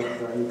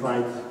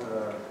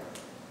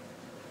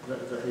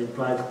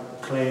implied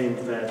claimed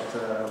that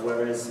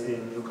whereas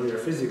in nuclear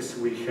physics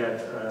we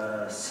had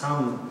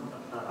some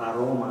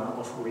aroma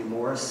of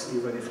remorse,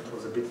 even if it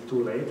was a bit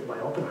too late, by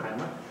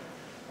Oppenheimer,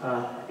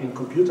 in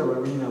computer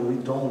arena we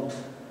don't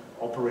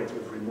operate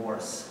with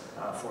remorse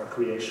for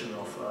creation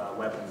of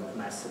weapons of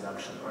mass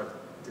seduction or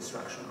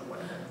destruction or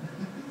whatever.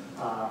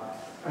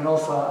 And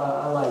also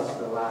I like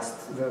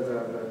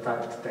the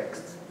typed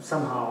text.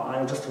 Somehow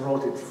I just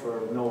wrote it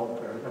for no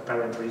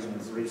apparent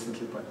reasons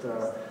recently, but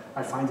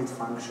I find it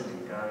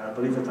functioning. I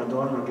believe that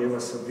Adorno gave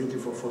us a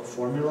beautiful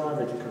formula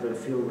that you can then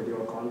fill with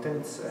your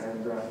contents,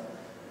 and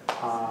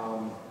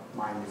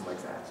mine is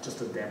like that, just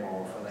a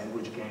demo of a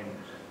language game.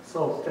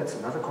 So that's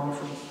another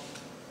conference.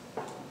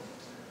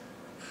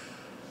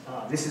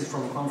 This is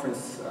from a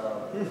conference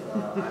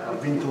I've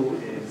been to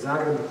in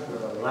Zagreb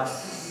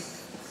last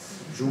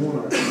June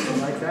or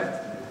something like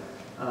that.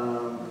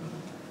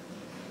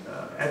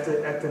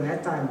 At the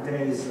NetTime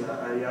days,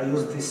 I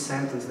used this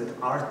sentence that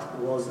art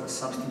was a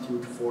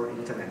substitute for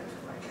internet.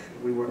 Like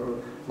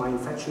my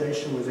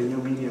infatuation with the new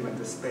medium and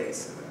the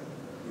space,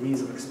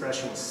 means of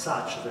expression was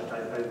such that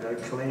I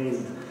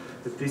claimed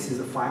that this is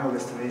the final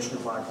destination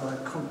of art. Well,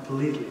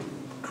 completely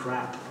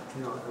crap,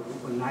 you know,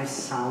 a nice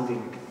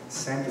sounding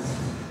sentence.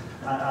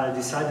 I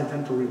decided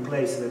then to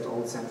replace that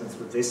old sentence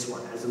with this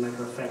one. As a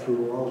matter of fact, we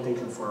were all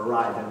taken for a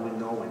ride and we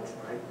know it,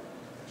 right?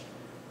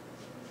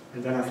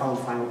 And then I found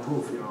final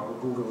proof, you know,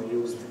 Google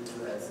used it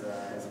as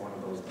one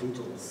of those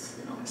doodles,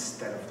 you know,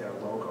 instead of their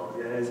logo.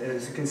 Yeah,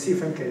 as you can see,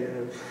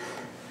 Femke,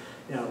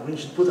 you know, we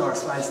should put our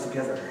slides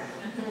together.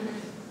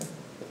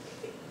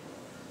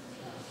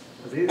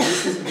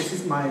 This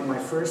is my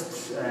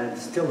first and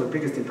still the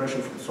biggest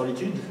impression from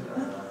Solitude.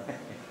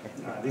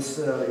 This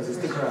is a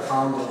sticker I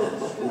found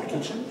in the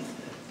kitchen.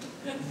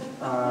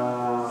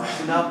 It's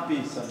an art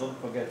piece, so don't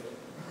forget.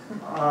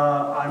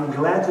 I'm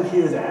glad to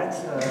hear that.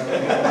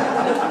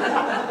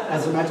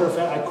 As a matter of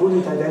fact, I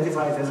couldn't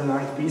identify it as an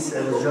art piece,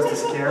 it was just a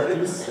scare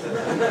piece.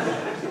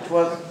 It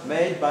was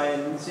made by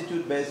an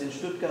institute based in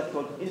Stuttgart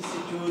called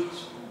Institute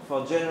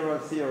for General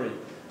Theory.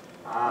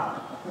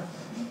 Ah.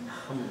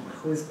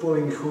 Who's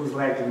pulling whose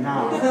leg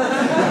now?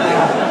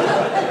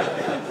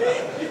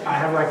 I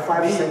have like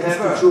 5 seconds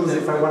to choose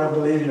if I want to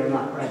believe you or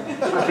not, right?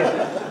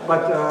 Okay,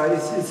 but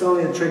it's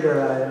only a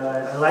trigger.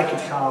 I like it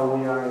how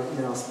we are,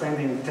 you know,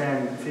 spending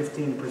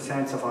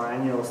 10–15% of our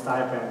annual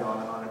stipend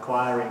on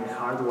acquiring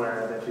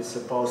hardware that is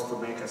supposed to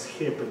make us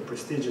hip and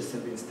prestigious,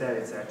 and instead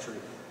it's actually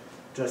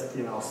just,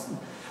 you know,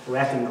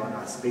 ratting on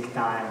us big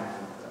time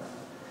and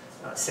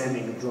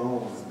sending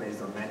drones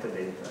based on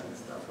metadata and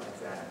stuff like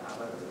that.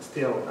 But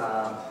still,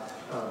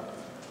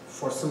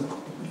 for some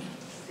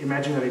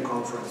imaginary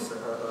conference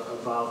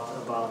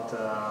about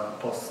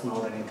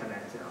post-Snowden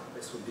internet, you know,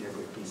 this would be a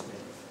good piece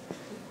maybe.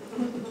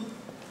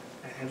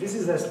 And this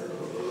is the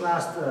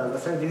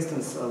third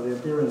instance of the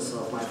appearance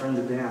of my friend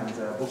Björn,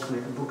 the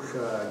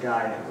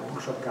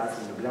bookshop guy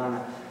from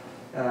Ljubljana.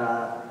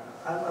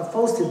 I've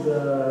posted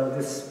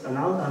this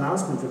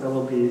announcement that I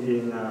will be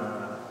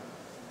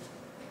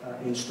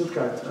in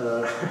Stuttgart,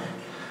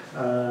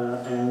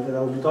 and I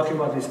will be talking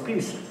about this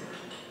piece.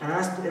 And I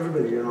asked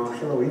everybody, you know,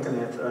 hello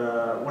internet,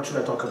 what should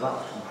I talk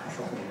about?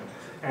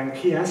 And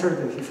he answered,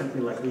 and he sent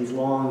me like these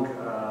long,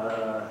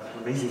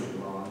 amazingly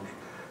long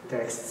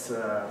texts.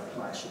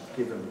 I should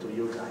give them to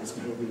you guys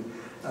maybe.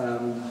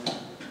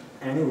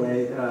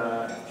 Anyway,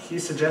 he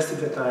suggested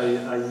that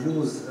I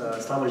use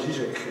Slavoj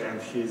Žižek and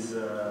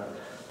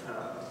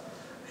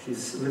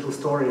his little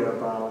story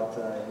about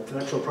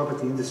intellectual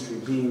property industry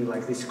being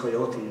like this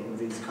coyote in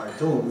these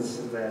cartoons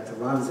that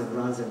runs and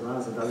runs and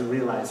runs and doesn't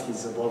realize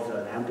he's above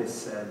an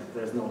abyss and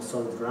there's no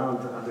solid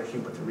ground under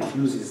him, but he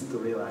refuses to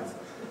realize.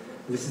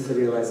 This is the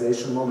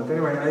realization moment.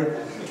 Anyway,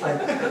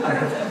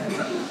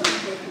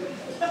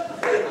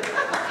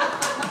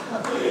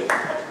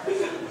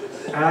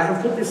 and I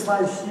have put this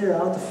slide here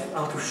out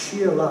of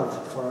sheer love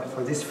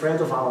for this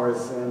friend of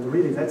ours, and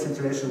really that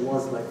situation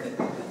was like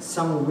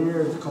some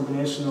weird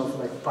combination of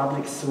like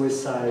public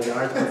suicide,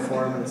 art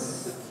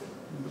performance,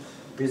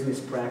 business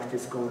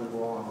practice going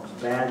wrong,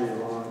 badly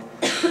wrong,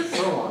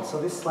 so on.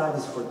 So this slide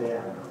is for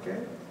them,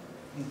 okay?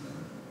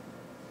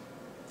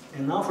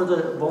 And now for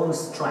the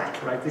bonus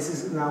track, right? This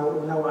is now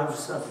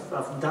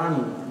I've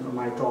done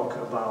my talk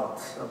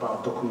about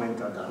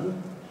Documenta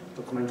done.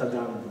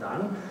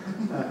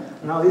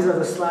 Now these are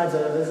the slides,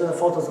 these are the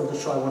photos of the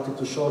show I wanted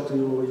to show to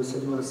you. You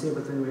said you want to see it,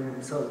 but anyway,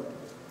 so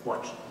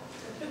watch.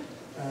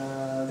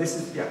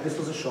 This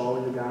was a show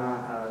in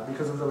Ghana.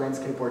 Because of the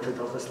landscape portrait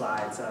of the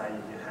slides, I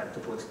had to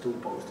put 2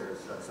 posters,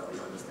 so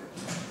you understand.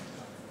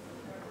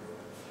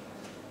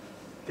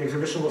 The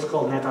exhibition was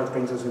called Net Art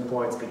Painters and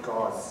Poets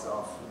because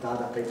of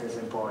Dada Painters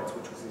and Poets,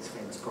 which was this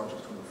famous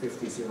project from the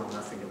 50s you know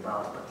nothing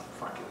about, but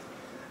fuck it.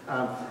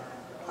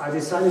 I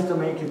decided to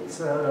make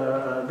it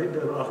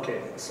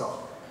okay.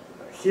 So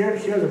here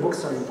the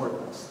books are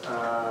important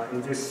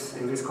in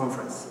this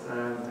conference,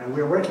 and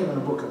we're working on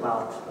a book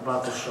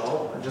about the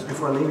show. Just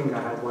before leaving,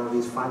 I had one of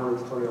these final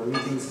editorial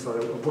meetings, so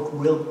the book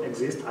will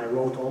exist. I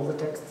wrote all the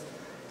texts.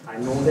 I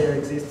know they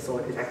exist, so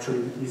it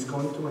actually is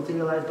going to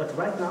materialize. But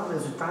right now,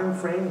 there's a time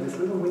frame, this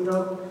little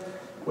window,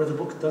 where the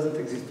book doesn't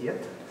exist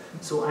yet.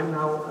 So I'm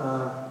now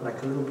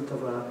like a little bit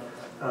of a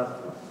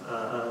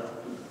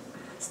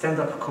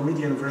stand-up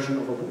comedian version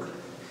of a book.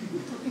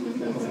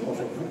 of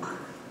a book.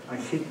 I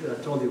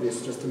told you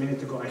this just a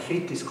minute ago, I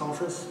hate this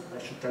conference, I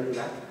should tell you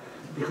that.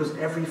 Because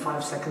every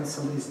 5 seconds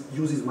somebody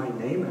uses my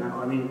name, and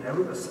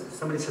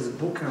somebody says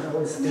book, and I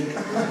always think,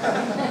 and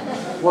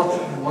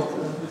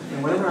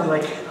whenever I'm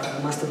like, I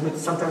must admit,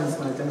 sometimes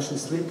my attention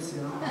slips,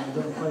 you know, I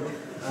don't quite,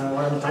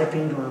 or I'm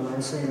typing, or I'm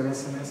answering an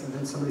SMS, and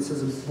then somebody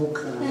says a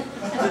book, and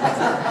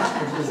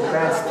it's a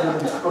bad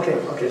student. Okay.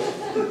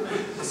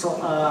 So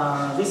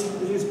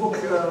this book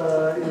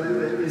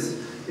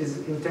is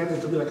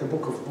intended to be like a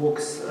book of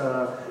books.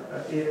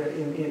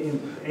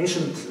 In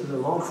ancient, the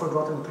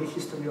long-forgotten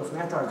prehistory of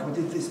net art, we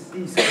did this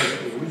piece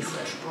called a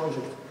refresh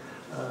project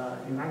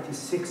in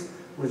 '96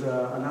 with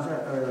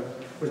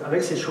with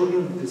Alexei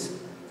Shulgin, this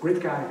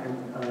great guy,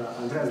 and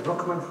Andreas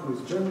Brockmann, who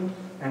is German,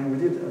 and we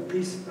did a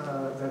piece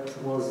that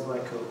was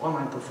like an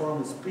online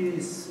performance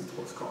piece. It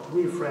was called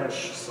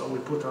Refresh. So we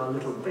put our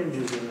little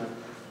pages in a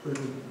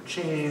little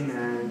chain,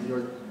 and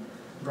your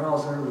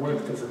browser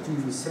worked as a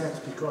TV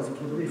set because it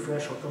would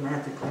refresh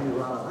automatically.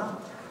 Blah, blah, blah.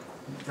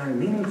 Very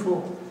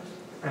meaningful,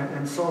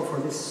 and so for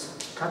this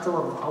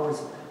catalog of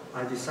ours,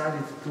 I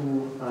decided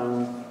to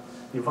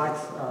invite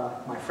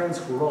my friends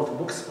who wrote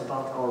books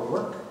about our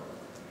work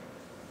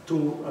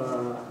to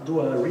do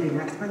a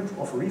reenactment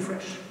of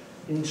Refresh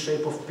in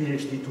shape of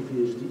PhD to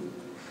PhD,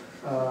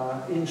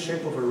 in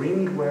shape of a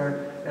ring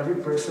where every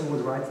person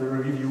would write the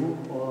review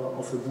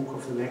of the book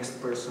of the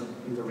next person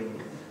in the ring.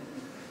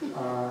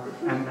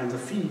 And the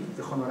fee,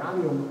 the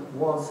honorarium,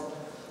 was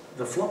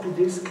the floppy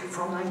disk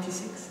from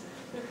 '96.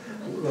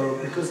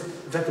 Because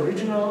that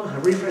original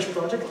Refresh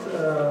project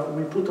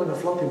we put on a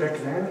floppy back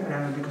then,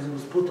 and because it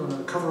was put on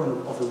the cover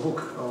of the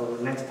book,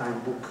 Net Time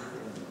book,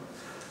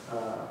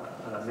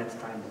 Net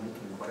Time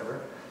meeting,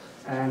 whatever.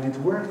 And it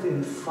worked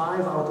in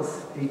 5 out of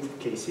 8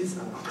 cases.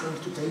 I'm not going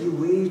to tell you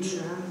which,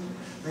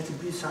 let it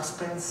be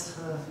suspense,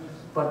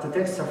 but the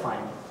texts are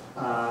fine.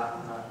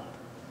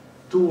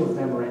 2 of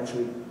them are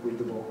actually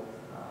readable.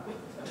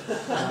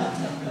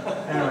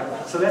 Anyway,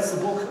 so that's the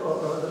book.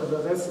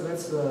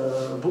 That's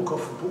the book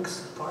of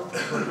books part of the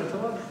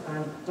catalog,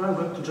 and now I'm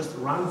going to just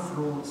run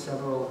through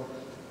several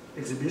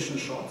exhibition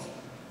shots.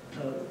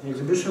 The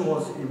exhibition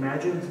was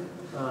imagined,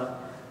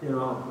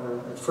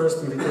 at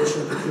first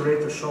invitation to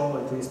curate a show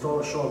and to install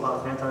a show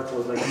about net art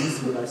was like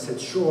easy. I said,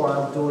 sure,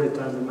 I'll do it.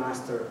 I'm the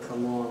master.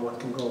 Come on, what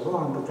can go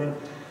wrong? But then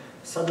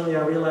suddenly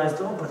I realized,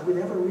 oh, but we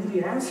never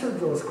really answered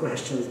those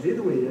questions,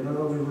 did we? You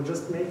know, we were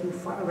just making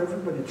fun of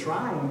everybody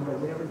trying, but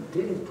we never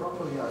did it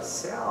properly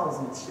ourselves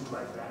and shit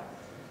like that.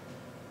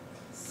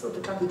 So to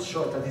cut it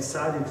short, I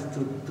decided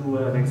to do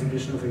an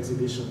exhibition of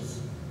exhibitions.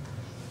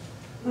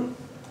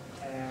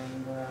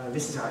 And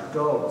this is how it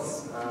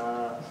goes.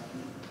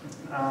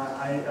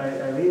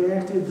 I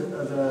reenacted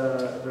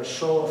the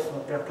show of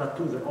Per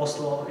Plateau, the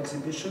Oslo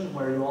exhibition,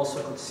 where you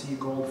also could see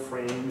gold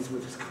frames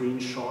with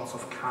screenshots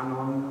of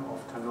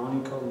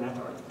canonical net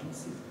art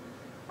pieces.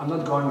 I'm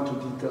not going into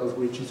details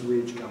which is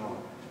which, come on.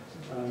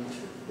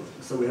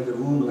 So we had a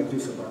room like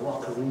this, a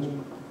Barok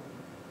room.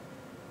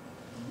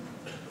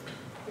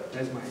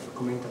 There's my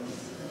commentative.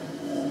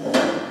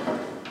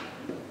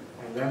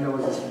 And then there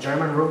was this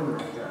German room,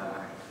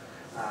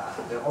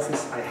 the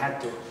office I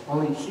had to.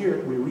 Only here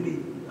we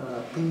really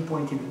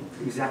pinpointed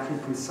exactly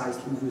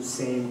precisely the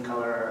same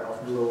color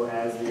of blue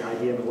as the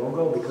IBM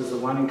logo, because the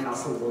one in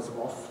Kassel was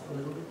off a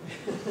little bit.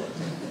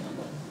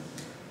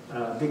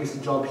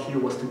 Biggest job here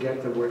was to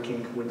get the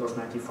working Windows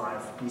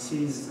 95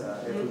 PCs.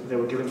 They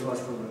were given to us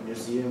from the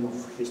Museum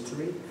of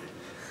History.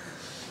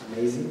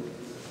 Amazing.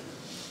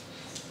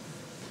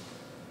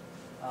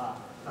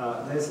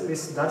 There's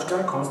this Dutch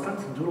guy, Constant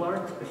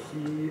Doelart.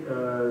 He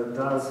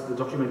does the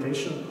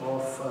documentation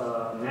of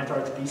net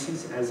art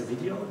pieces as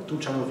video,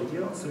 2-channel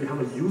video. So you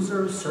have a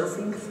user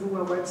surfing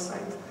through a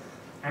website,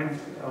 and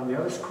on the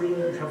other screen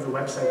you have the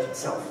website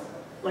itself,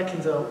 like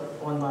in the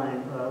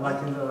online,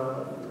 like in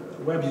the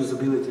web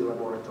usability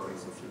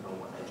laboratories, if you know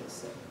what I just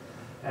said.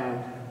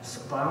 And so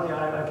finally,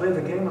 I played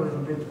the game a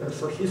little bit.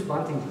 So he's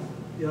planting,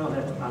 you know,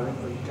 that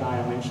guy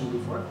I mentioned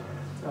before.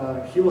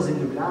 He was in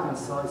Ljubljana,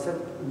 so I said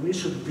we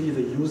should be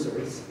the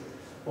users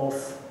of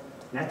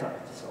net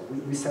art. So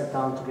we sat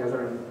down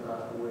together and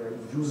we're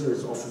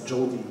users of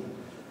Jody.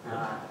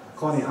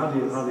 Connie, how do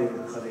you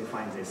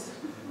find this?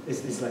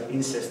 It's like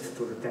incest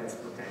to the 10th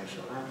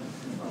potential.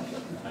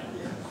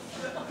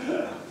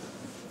 Okay.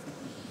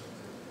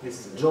 This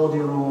is the Jody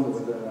room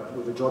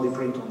with the Jody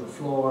print on the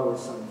floor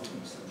with some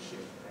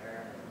shit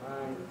there.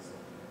 Right.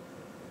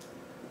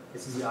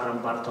 This is the Aram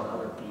Barton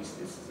other piece.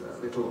 This is a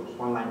little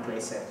online play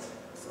set.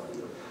 So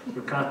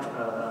you cut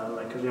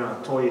like a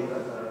toy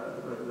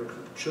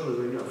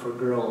for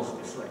girls.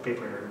 It's like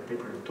paper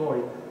toy.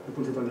 You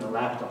put it on your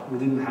laptop. We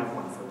didn't have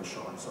one for the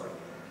show. I'm sorry.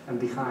 And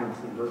behind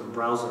in the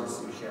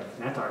browsers you have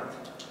net art.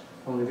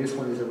 Only this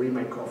one is a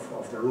remake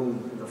of the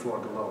room in the floor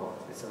below.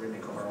 It's a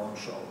remake of our own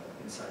show.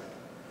 inside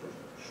the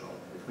show.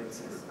 It makes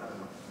sense. I don't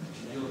know.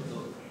 Your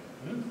dog.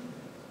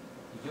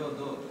 Your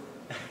dog.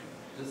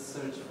 Just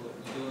search for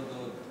your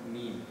dog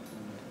meme.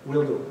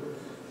 Will do.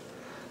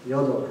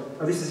 Your dog.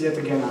 This is yet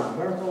again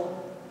Alberto.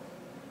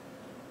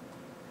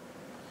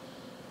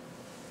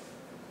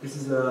 This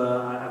is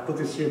I put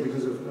this here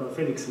because of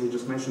Felix. We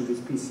just mentioned this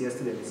piece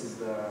yesterday. This is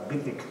the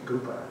Bitnik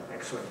Grupa,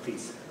 excellent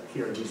piece.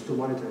 Here, these two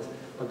monitors.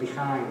 But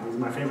behind is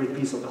my favorite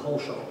piece of the whole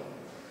show,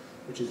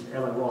 which is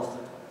Ellen Roth,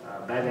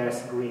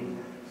 Badass Green.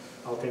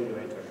 I'll tell you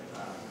later.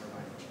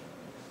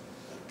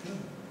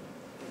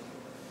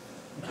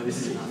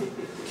 This is enough.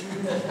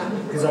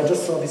 Because I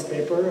just saw this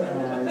paper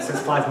and it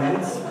says 5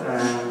 minutes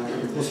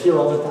and it was here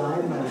all the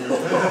time.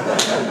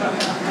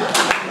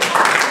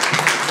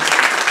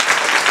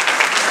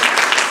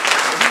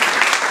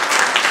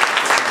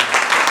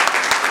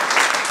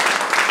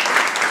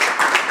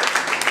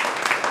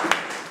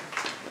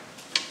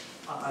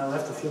 I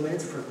left a few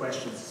minutes for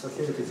questions, so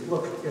here it is.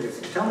 Look, here it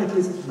is. Tell me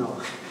please.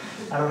 No,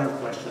 I don't have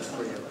questions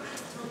for you.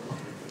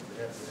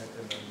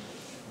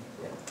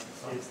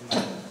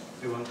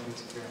 Do you want me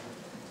to hear?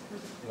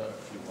 No,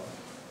 if you want.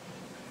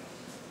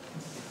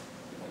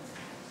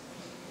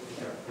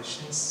 There are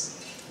questions?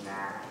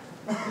 Nah.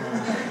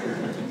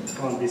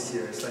 Come on, be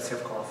serious. Let's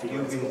have coffee.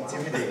 You've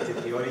intimidated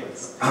the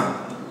audience.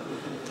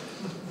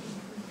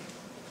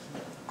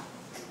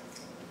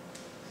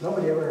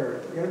 Nobody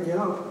ever, you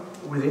know,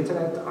 with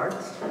internet art,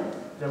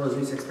 there was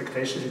this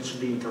expectation it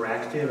should be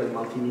interactive and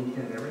multimedia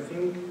and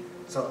everything.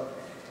 So,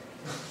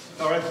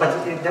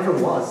 but it never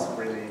was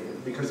really,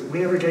 because we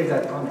never gave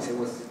that promise. It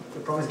was the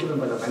promise given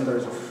by the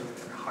vendors of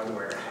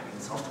hardware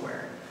and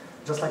software.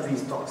 Just like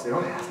these talks, they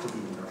don't have to be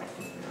interactive.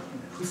 You know?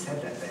 Who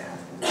said that they have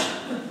to?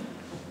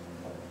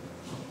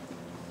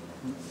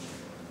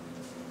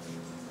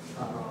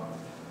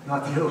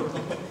 Not you.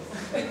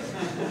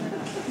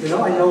 You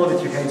know, I know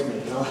that you hate me.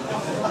 You know?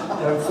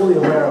 I'm fully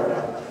aware of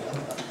that.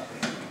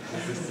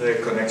 This is the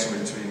connection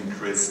between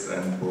Chris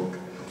and Vuk.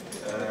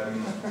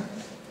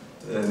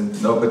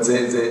 No, but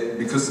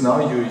because now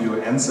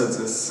you answered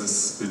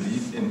this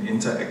belief in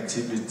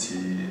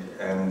interactivity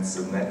and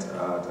the net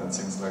art and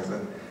things like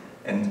that.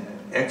 And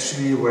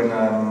actually, when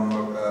I'm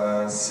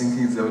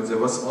thinking, there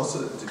was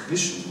also a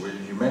division where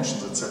you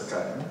mentioned the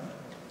ZKM.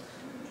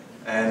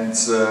 And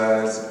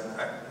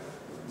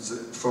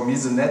for me,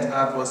 the net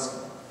art was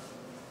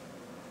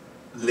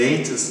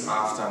latest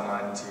after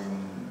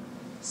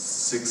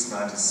 1996,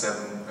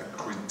 97, a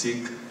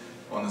critique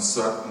on a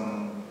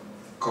certain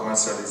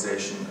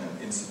commercialization and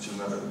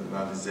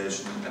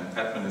institutionalization and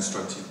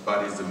administrative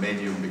body the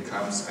medium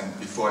becomes, and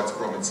before it's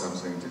promised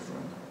something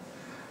different.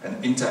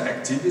 And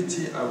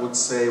interactivity, I would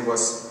say,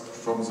 was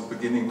from the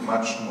beginning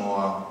much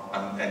more,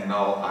 and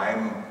now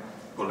I'm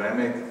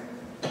polemic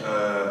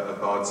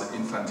about the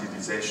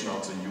infantilization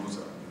of the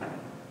user.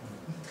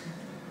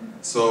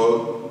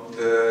 So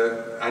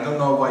I don't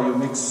know why you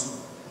mix.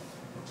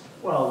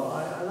 Well,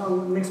 I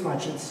don't mix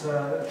much. It's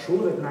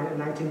true that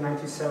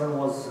 1997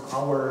 was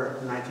our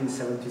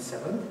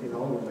 1977, you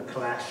know, when the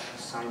Clash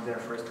signed their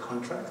first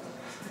contract.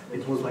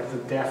 It was like the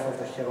death of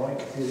the heroic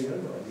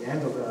period, or the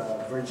end of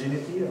the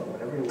virginity, or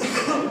whatever it was,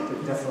 the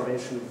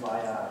declaration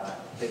via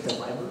data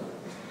library.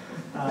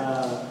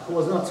 Who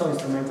was not so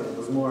instrumental, it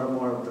was more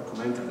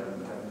documented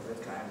than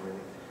that kind,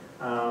 really.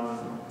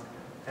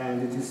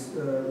 And it is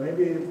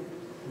maybe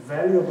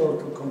valuable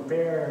to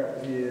compare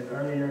the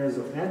early years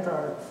of net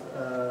art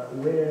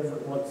with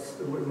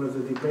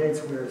the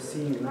debates we're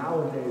seeing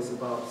nowadays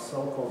about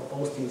so-called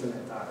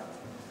post-internet art.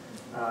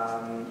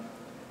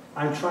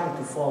 I'm trying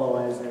to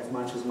follow as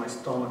much as my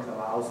stomach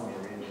allows me,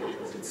 really,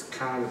 because it's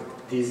kind of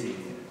dizzy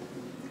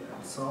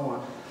and so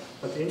on.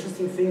 But the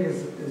interesting thing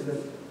is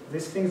that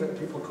this thing that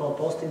people call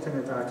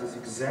post-internet art is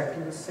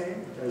exactly the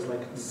same. There's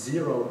like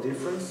zero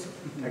difference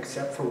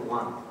except for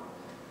one.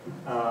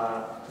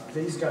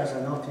 These guys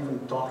are not even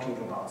talking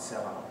about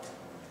sellout.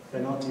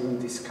 They're not even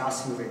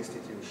discussing the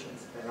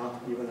institutions. They're not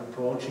even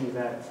approaching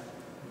that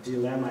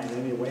dilemma in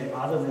any way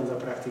other than the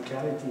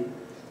practicality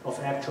of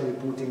actually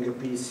putting a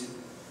piece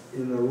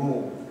in a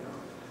room,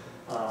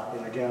 you know,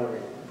 in a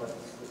gallery, but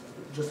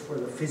just for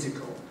the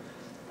physical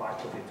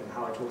part of it and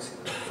how it looks in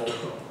a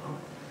photo.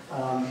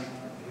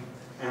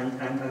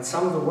 And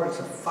some of the works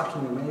are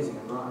fucking amazing.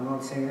 I'm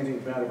not saying anything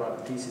bad about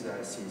the pieces that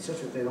I see. It's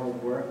just that they don't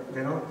work,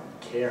 they don't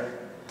care.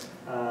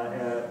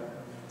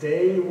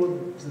 They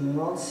would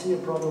not see a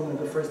problem with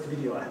the first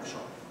video I have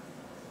shown.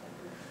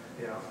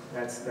 You know,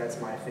 that's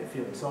my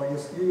feeling. So you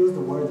used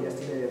the word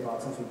yesterday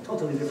about something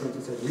totally different.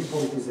 It said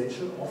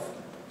repolitization of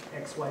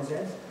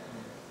XYZ.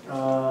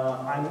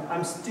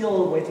 I'm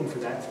still waiting for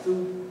that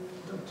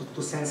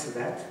to censor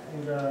that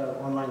in the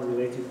online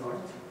related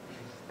art.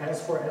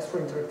 As for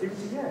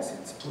interactivity, yes,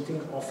 it's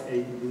putting off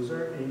a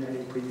user in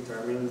a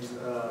predetermined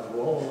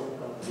role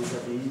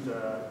vis-a-vis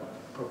the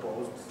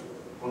proposed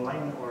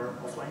online or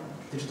offline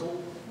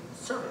digital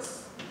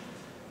service.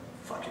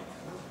 Fuck it.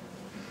 No?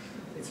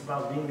 It's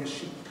about being a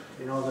sheep.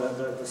 You know,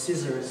 the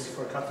scissors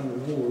for cutting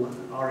wool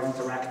are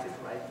interactive,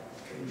 right?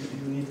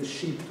 You need a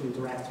sheep to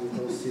interact with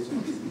those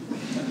scissors.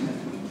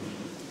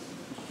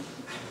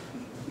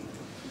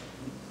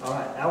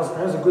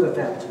 that was a good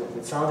attempt.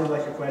 It sounded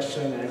like a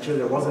question, actually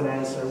there was an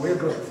answer. We're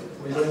good.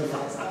 We're doing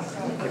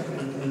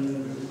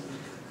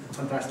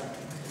fantastic.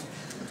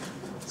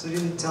 So you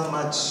didn't tell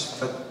much,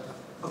 but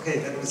okay,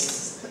 that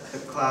was the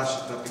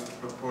clash of epic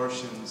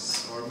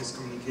proportions, or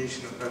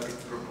miscommunication of epic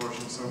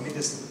proportions, or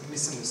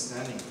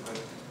misunderstanding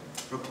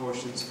of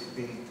proportions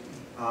between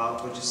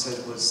what you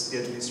said was the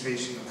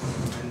administration of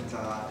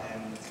documenta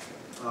and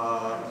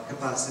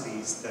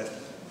capacities that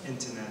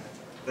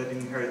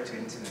inherit to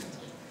internet.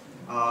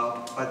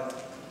 But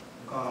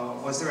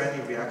was there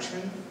any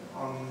reaction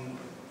on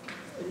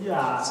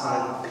the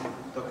side of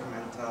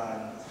documenta,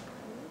 and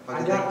how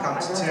did they come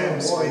to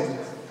terms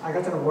with? I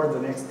got an award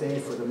the next day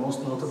for the most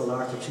notable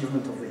art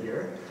achievement of the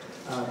year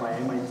by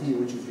MIT,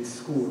 which is this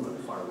school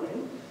far away.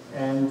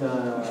 And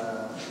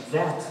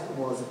that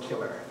was a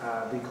killer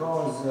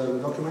because the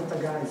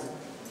documenta guys,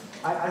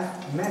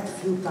 I've met a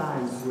few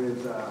times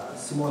with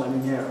Simon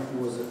Laminière, who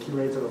was a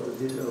curator of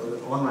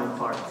the online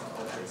part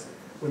of this.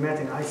 We met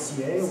in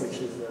ICA, which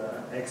is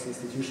an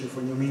ex-institution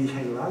for new media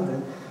in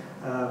London.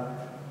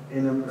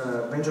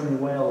 Benjamin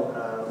Whale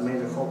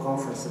made a whole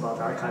conference about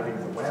archiving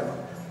the web.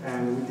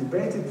 And we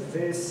debated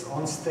this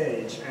on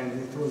stage, and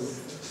it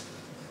was,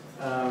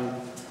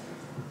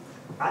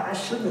 I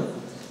shouldn't have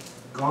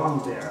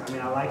gone there. I mean,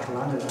 I like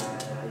London,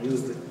 I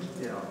used the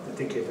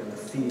ticket and the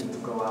fee to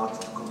go out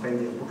to the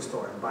compendium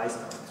bookstore and buy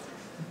stuff.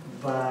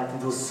 But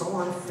it was so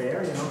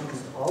unfair,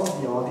 because all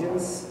of the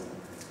audience,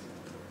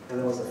 and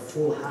there was a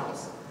full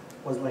house,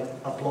 was like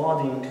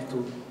applauding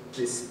to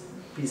this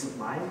piece of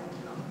mine.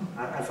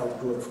 I felt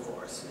good, of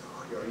course.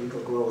 Your ego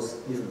grows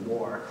even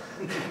more.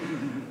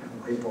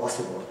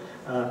 Impossible.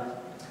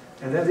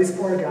 And then this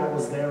poor guy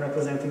was there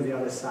representing the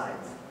other side.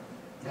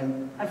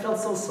 And I felt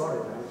so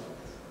sorry, man.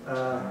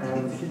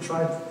 And he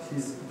tried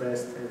his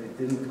best and it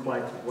didn't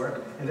quite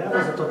work. And that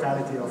was the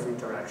totality of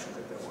interaction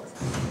that there was.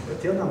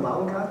 Tilda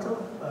Baumgartel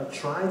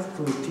tried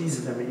to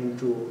tease them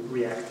into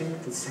reacting,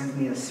 to send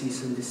me a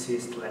cease and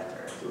desist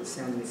letter, to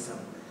send me some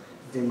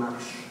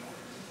démarche.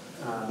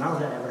 None of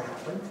that ever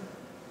happened.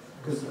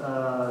 Because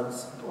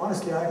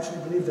honestly, I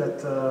actually believe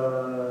that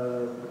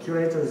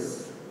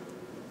curators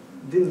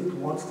didn't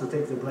want to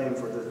take the blame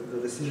for the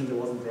decision that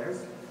wasn't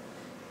theirs.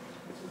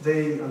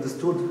 They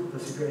understood the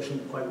situation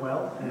quite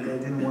well, and they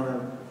didn't want to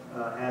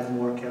add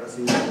more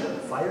kerosene to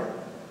the fire.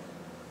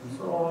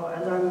 So,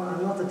 and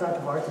I'm not the type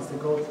of artist that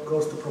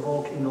goes to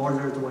provoke in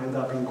order to end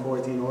up in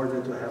court, in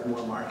order to have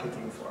more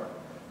marketing for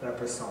their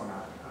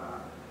persona.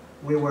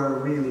 We were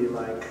really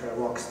like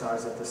rock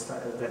stars at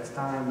that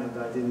time, and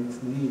I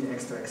didn't need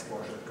extra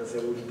exposure because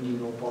there would be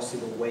no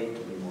possible way to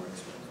be more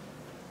exposed.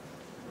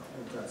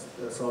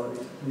 So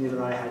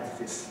neither I had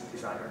this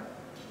desire.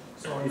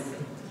 So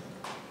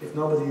if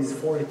nobody is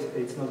for it,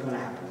 it's not going to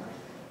happen.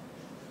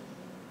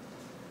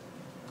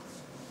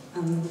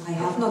 I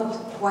have not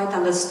quite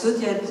understood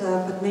yet,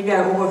 but maybe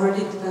I overheard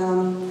it.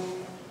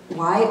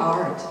 Why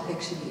art,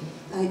 actually?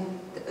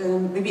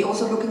 Maybe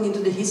also looking into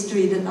the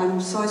history, that I'm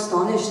so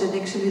astonished that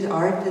actually the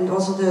art and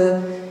also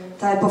the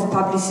type of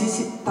public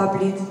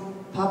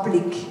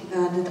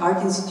that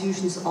art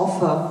institutions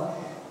offer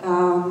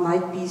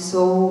might be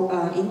so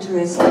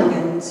interesting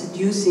and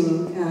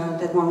seducing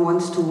that one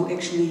wants to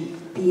actually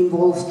be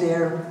involved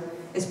there,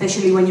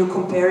 especially when you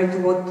compare it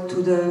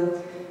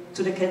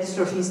to the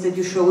catastrophes that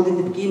you showed in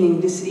the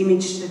beginning, this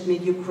image that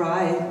made you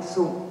cry.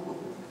 So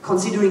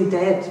considering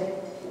that,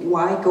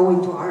 why go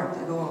into art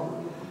at all?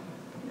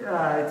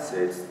 Yeah,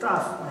 it's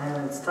tough,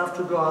 man. It's tough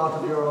to go out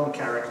of your own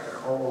character,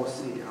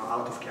 OOC,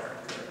 out of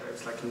character.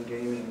 It's like in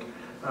gaming.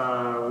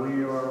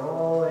 We are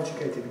all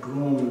educated,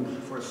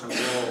 groomed for some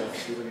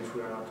roles, even if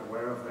we are not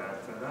aware of that.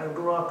 And I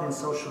grew up in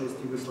socialist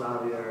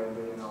Yugoslavia in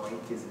the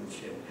 80s and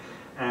shit.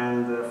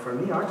 And for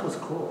me, art was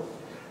cool.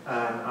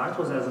 And art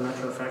was, as a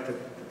matter of fact, at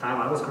the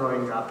time I was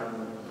growing up and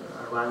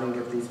arriving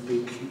at these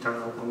big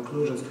eternal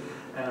conclusions,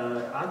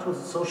 art was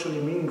a socially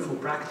meaningful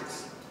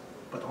practice.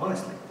 But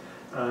honestly,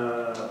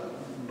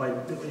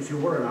 if you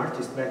were an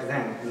artist back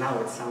then, now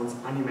it sounds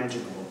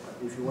unimaginable,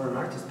 but if you were an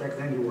artist back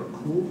then, you were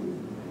cool.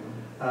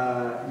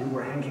 You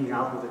were hanging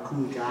out with the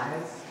cool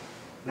guys.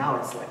 Now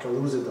it's like a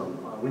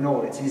loserdom. We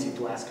know it's easy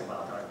to ask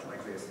about art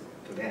like this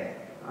today.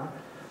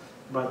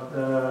 But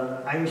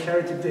I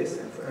inherited this,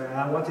 and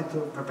I wanted to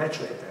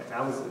perpetuate that.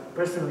 I was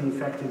personally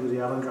infected with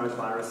the avant-garde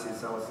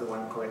viruses. I was the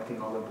one collecting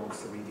all the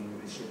books, reading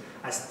this shit.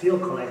 I still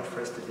collect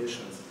first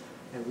editions,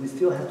 and we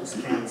still have to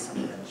scan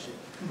some of that shit.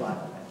 But,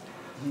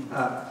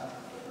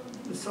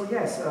 so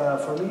yes,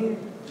 for me,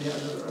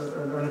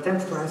 an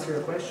attempt to answer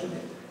your question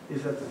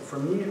is that for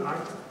me,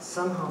 art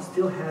somehow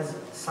still has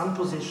some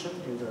position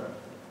in the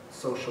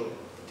social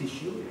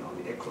tissue,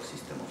 the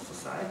ecosystem of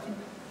society,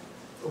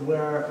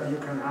 where you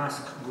can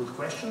ask good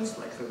questions,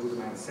 like the good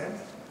man said,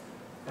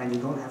 and you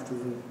don't have to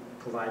even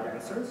provide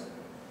answers.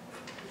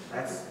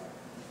 That's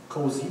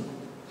cozy,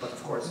 but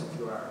of course, if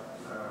you are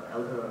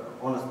an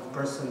honest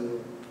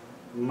person,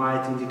 you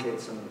might indicate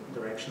some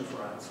direction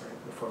for answering,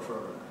 for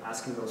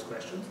asking those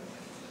questions.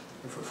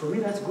 And for me,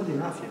 that's good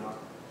enough,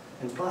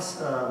 And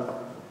plus,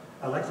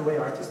 I like the way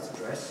artists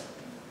dress.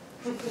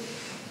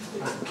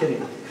 I'm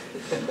kidding.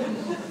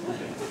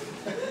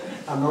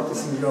 I'm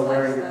noticing you're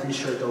wearing a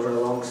t-shirt over a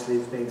long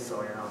sleeve thing,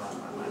 so you know,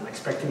 I'm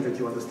expecting that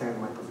you understand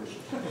my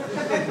position.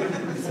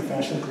 It's a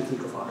fashion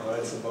critique of art. No,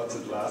 it's about the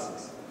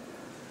glasses.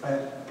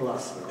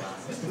 Plus the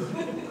glasses.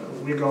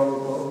 We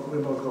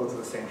both go to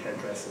the same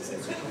hairdressers.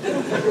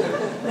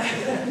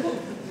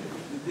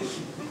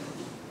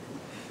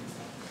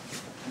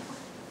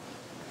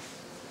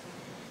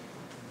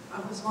 I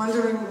was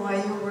wondering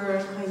why you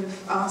were kind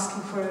of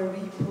asking for a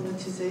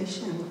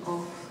repoliticization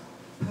of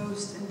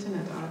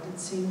post-internet art. It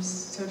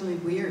seems totally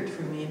weird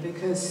for me,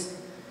 because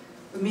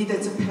for me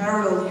that's a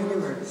parallel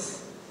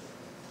universe.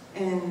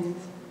 And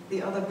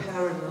the other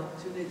parallel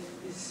to it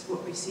is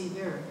what we see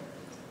here.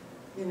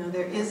 You know,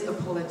 there is a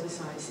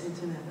politicized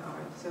internet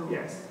art. So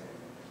yes,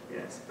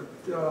 but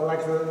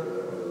like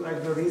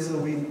the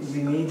reason we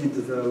needed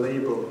the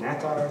label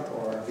net art,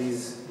 or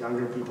these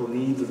younger people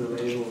need the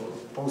label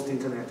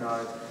post-internet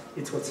art,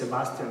 it's what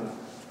Sebastian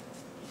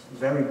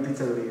very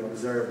bitterly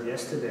observed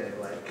yesterday.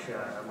 Like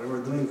we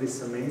were doing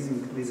these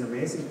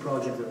amazing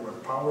projects that were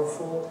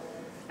powerful,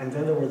 and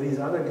then there were these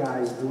other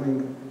guys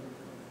doing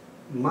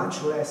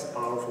much less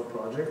powerful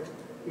project,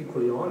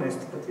 equally honest,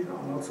 but you know,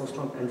 not so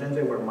strong. And then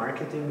they were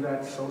marketing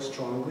that so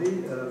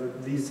strongly.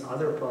 These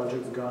other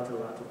projects got a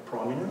lot of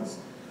prominence.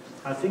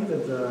 I think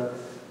that the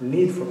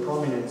need for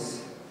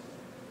prominence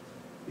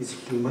is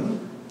human.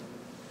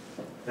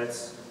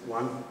 That's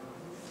one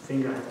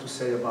thing I have to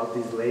say about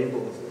these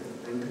labels.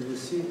 And you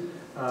see,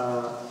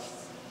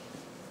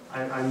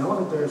 I know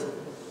that there's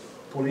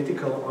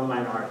political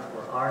online art,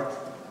 or art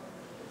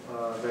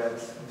that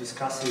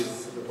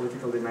discusses the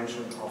political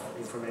dimension of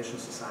information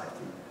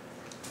society.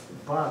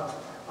 But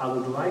I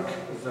would like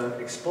the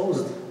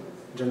exposed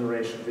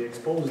generation, the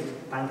exposed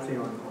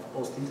pantheon of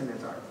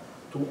post-internet art,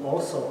 to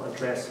also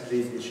address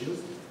these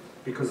issues,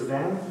 because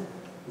then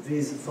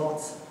these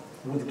thoughts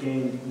would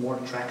gain more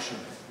traction.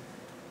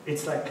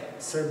 It's like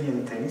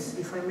Serbian tennis,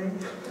 if I may.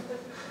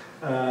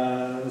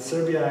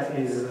 Serbia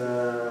is,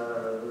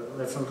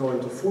 let's not go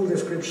into full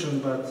description,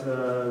 but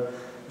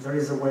there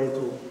is a way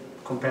to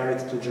compare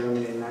it to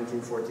Germany in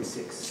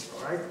 1946,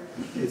 all right?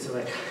 It's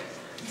like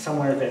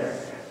somewhere there.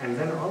 And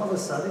then all of a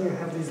sudden you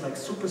have these like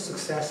super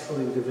successful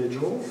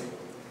individuals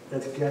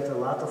that get a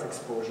lot of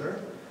exposure.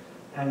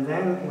 And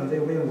then when they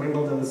win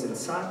Wimbledons and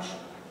such,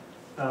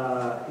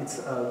 it's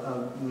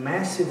a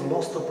massive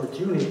lost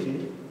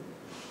opportunity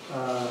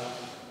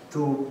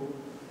to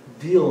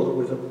deal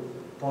with the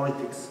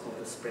politics of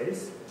the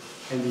space.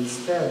 And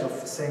instead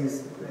of saying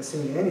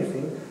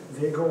anything,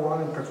 they go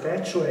on and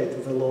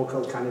perpetuate the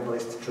local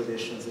cannibalist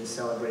traditions and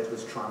celebrate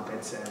with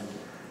trumpets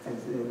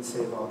and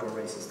say vulgar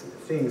racist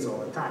things all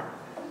the time.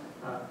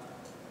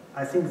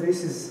 I think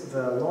this is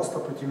the lost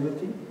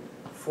opportunity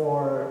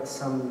for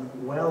some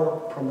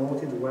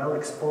well-promoted,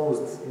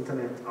 well-exposed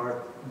internet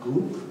art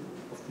group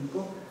of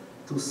people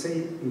to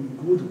say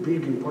good,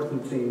 big,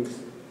 important things,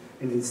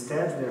 and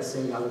instead they're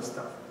saying other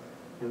stuff.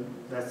 And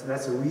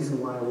that's a reason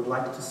why I would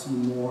like to see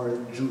more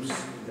juice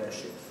in their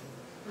shit.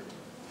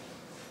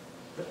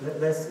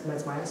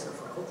 That's my answer. I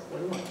hope. What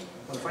do you want?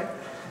 Want to fight?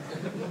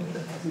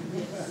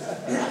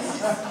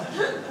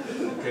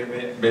 Okay,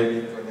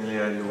 maybe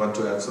Cornelia, you want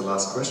to ask the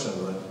last question,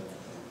 then?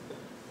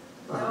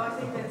 No, I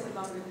think that's a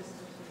longer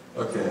discussion.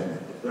 Okay.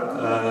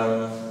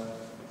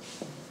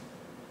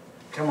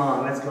 Come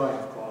on, let's go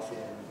have coffee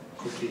and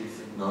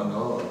cookies.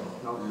 No.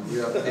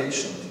 You are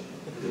patient.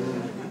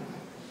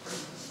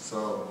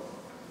 So,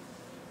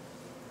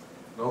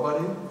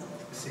 nobody?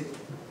 See?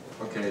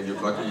 Okay,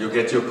 you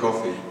get your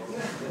coffee.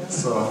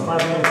 So.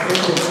 5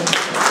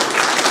 minutes.